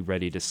are really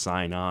ready to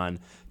sign on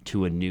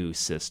to a new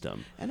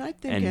system. And I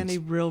think any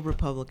real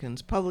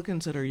Republicans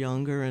that are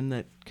younger and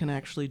that can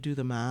actually do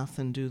the math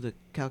and do the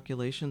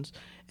calculations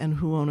and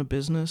who own a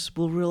business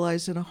will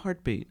realize in a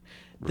heartbeat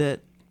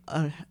that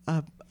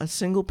a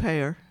single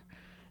payer,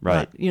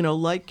 right?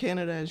 Like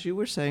Canada, as you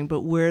were saying,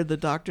 but where the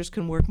doctors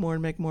can work more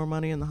and make more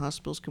money and the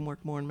hospitals can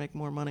work more and make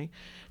more money,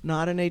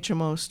 not an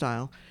HMO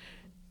style.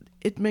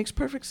 It makes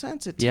perfect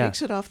sense. It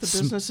takes it off the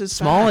businesses.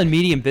 Small back. and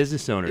medium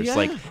business owners,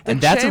 Yeah. and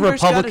that's a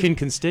Republican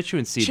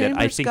constituency that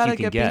I think you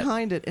can get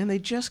behind it, and they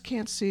just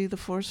can't see the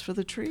forest for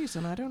the trees,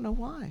 and I don't know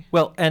why.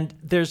 Well, and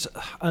there's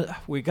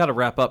we got to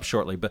wrap up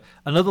shortly, but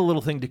another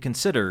little thing to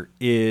consider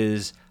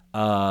is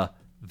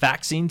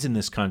vaccines in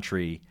this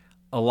country.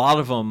 A lot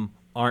of them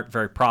aren't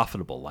very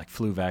profitable, like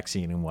flu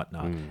vaccine and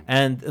whatnot.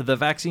 And the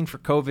vaccine for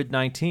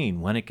COVID-19,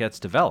 when it gets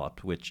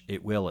developed, which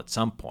it will at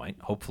some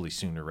point, hopefully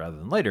sooner rather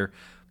than later,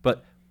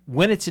 but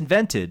when it's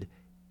invented,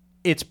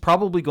 it's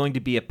probably going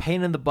to be a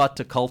pain in the butt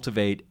to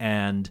cultivate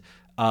and,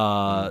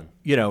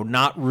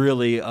 not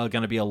really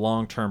going to be a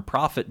long-term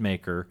profit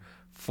maker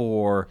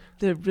for...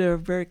 They're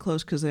very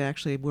close because they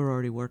actually were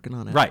already working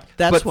on it. Right.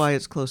 That's why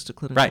it's close to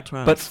clinical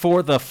trials. But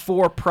for the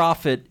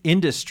for-profit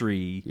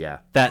industry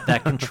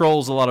that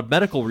controls a lot of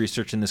medical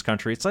research in this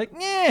country, it's like,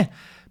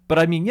 But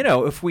I mean,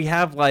 if we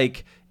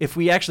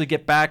actually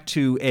get back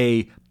to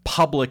a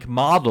public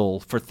model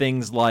for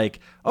things like,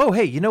 oh,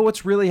 hey,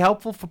 what's really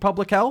helpful for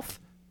public health?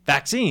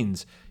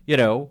 Vaccines.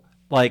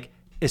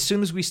 As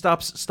soon as we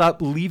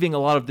stop leaving a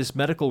lot of this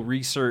medical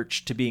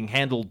research to being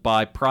handled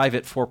by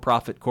private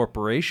for-profit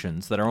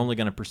corporations that are only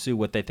going to pursue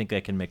what they think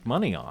they can make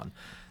money on,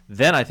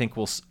 then I think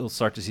we'll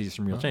start to see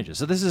some real changes.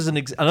 So this is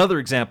another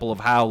example of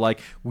how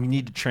we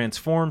need to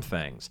transform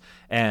things,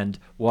 and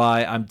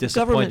why I'm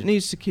disappointed. Government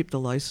needs to keep the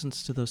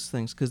license to those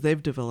things because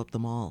they've developed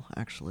them all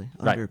actually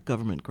under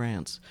government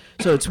grants.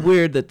 So it's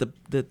weird that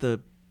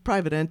the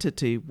private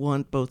entity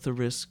want both the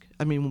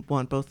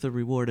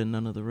reward and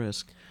none of the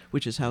risk,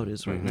 which is how it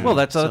is right now. Well,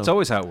 that's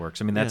always how it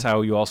works. I mean, that's how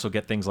you also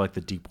get things like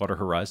the Deepwater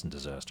Horizon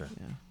disaster.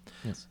 Yeah.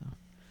 Yes.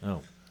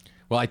 Oh.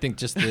 Well, I think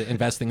just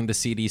investing in the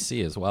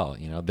CDC as well.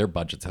 Their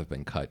budgets have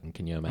been cut, and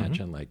can you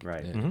imagine,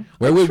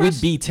 where would we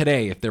be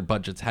today if their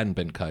budgets hadn't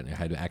been cut and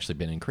had actually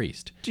been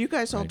increased? Do you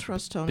guys all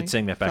trust Tony? Been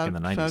saying that back in the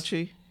 90s.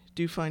 Fauci?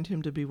 Do you find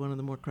him to be one of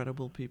the more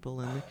credible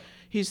people? And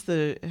he's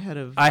the head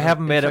of. I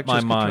haven't made up my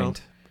infectious control.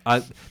 mind.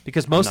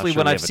 Because mostly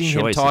when I've seen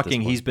him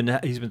talking, he's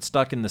been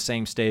stuck in the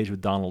same stage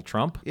with Donald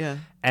Trump. Yeah,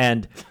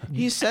 and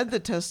he said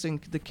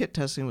the kit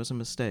testing was a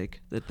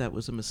mistake. That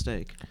was a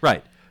mistake.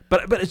 Right.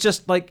 But it's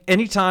just like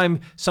anytime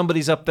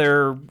somebody's up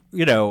there,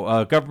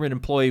 a government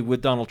employee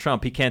with Donald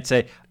Trump, he can't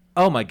say,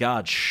 "Oh my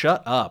God,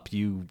 shut up,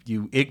 you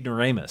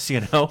ignoramus,"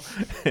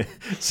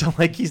 So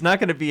he's not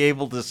going to be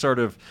able to sort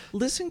of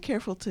listen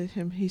careful to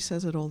him. He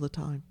says it all the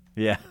time.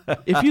 Yeah.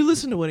 If you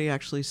listen to what he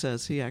actually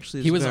says, he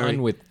was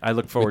on with. I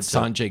look forward to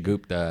Sanjay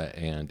Gupta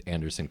and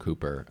Anderson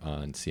Cooper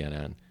on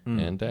CNN,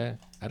 and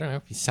I don't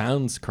know. He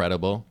sounds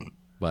credible,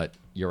 but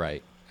you're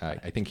right.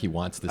 I think he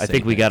wants to. I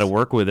think we got to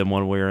work with him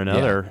one way or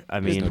another. Yeah, I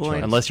mean,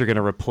 unless you're going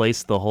to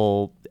replace the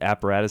whole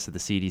apparatus of the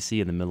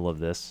CDC in the middle of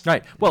this,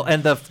 right? Well,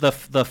 and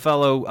the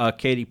fellow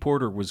Katie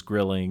Porter was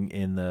grilling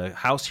in the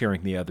House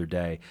hearing the other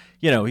day.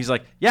 He's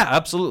like, yeah,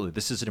 absolutely,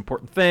 this is an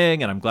important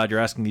thing, and I'm glad you're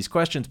asking these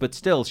questions. But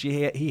still,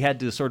 he had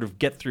to sort of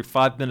get through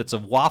 5 minutes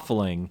of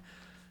waffling.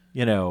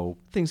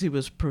 Things he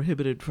was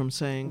prohibited from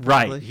saying.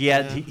 Right.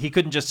 Probably. He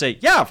couldn't just say,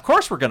 yeah, of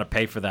course we're going to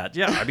pay for that.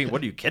 Yeah. I mean,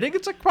 what are you kidding?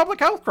 It's a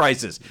public health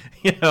crisis.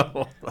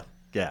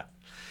 Yeah.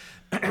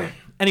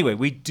 Anyway,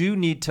 we do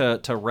need to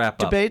wrap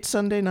up. Debate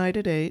Sunday night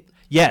at 8.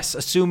 Yes,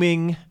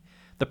 assuming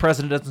the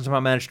president doesn't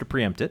somehow manage to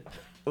preempt it.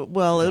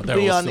 Well, it'll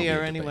be on the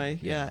air anyway.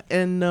 Yeah.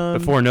 And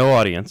before no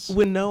audience.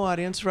 With no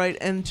audience, right.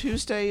 And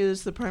Tuesday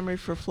is the primary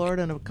for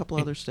Florida and a couple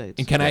other states.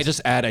 And can I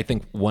just add, I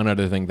think one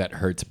other thing that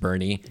hurts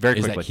Bernie is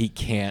quickly that he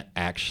can't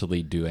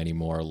actually do any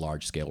more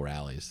large-scale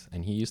rallies.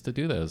 And he used to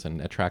do those and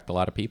attract a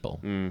lot of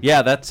people.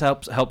 Yeah, that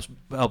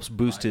helps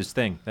boost his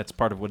thing. That's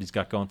part of what he's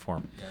got going for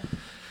him.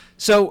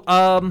 So,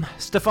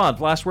 Stefan,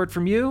 last word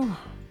from you?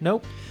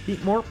 Nope.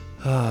 Eat more?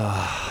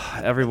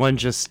 Everyone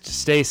just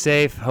stay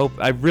safe.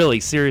 I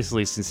really,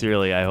 seriously,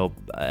 sincerely, I hope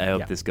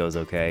this goes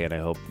okay, and I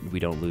hope we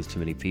don't lose too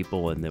many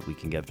people and that we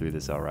can get through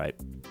this all right.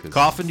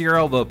 Cough into your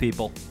elbow,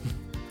 people.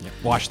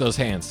 Wash those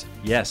hands.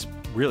 Yes,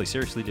 really,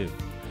 seriously do.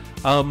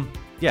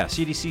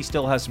 CDC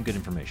still has some good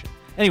information.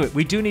 Anyway,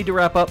 we do need to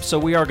wrap up, so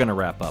we are going to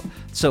wrap up.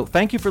 So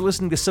thank you for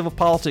listening to Civil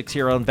Politics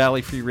here on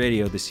Valley Free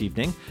Radio this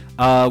evening.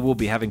 We'll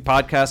be having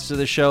podcasts of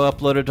the show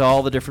uploaded to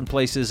all the different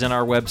places in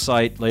our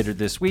website later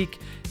this week.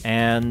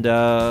 And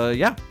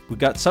we've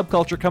got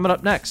Subculture coming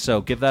up next, so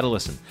give that a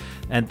listen.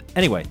 And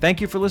anyway, thank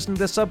you for listening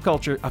to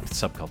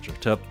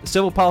to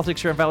Civil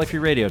Politics here on Valley Free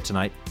Radio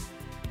tonight.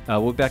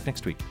 We'll be back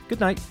next week. Good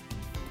night.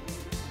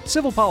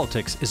 Civil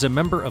Politics is a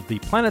member of the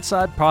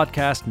Planetside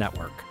Podcast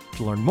Network.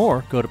 To learn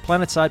more, go to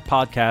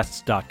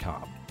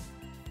planetsidepodcasts.com.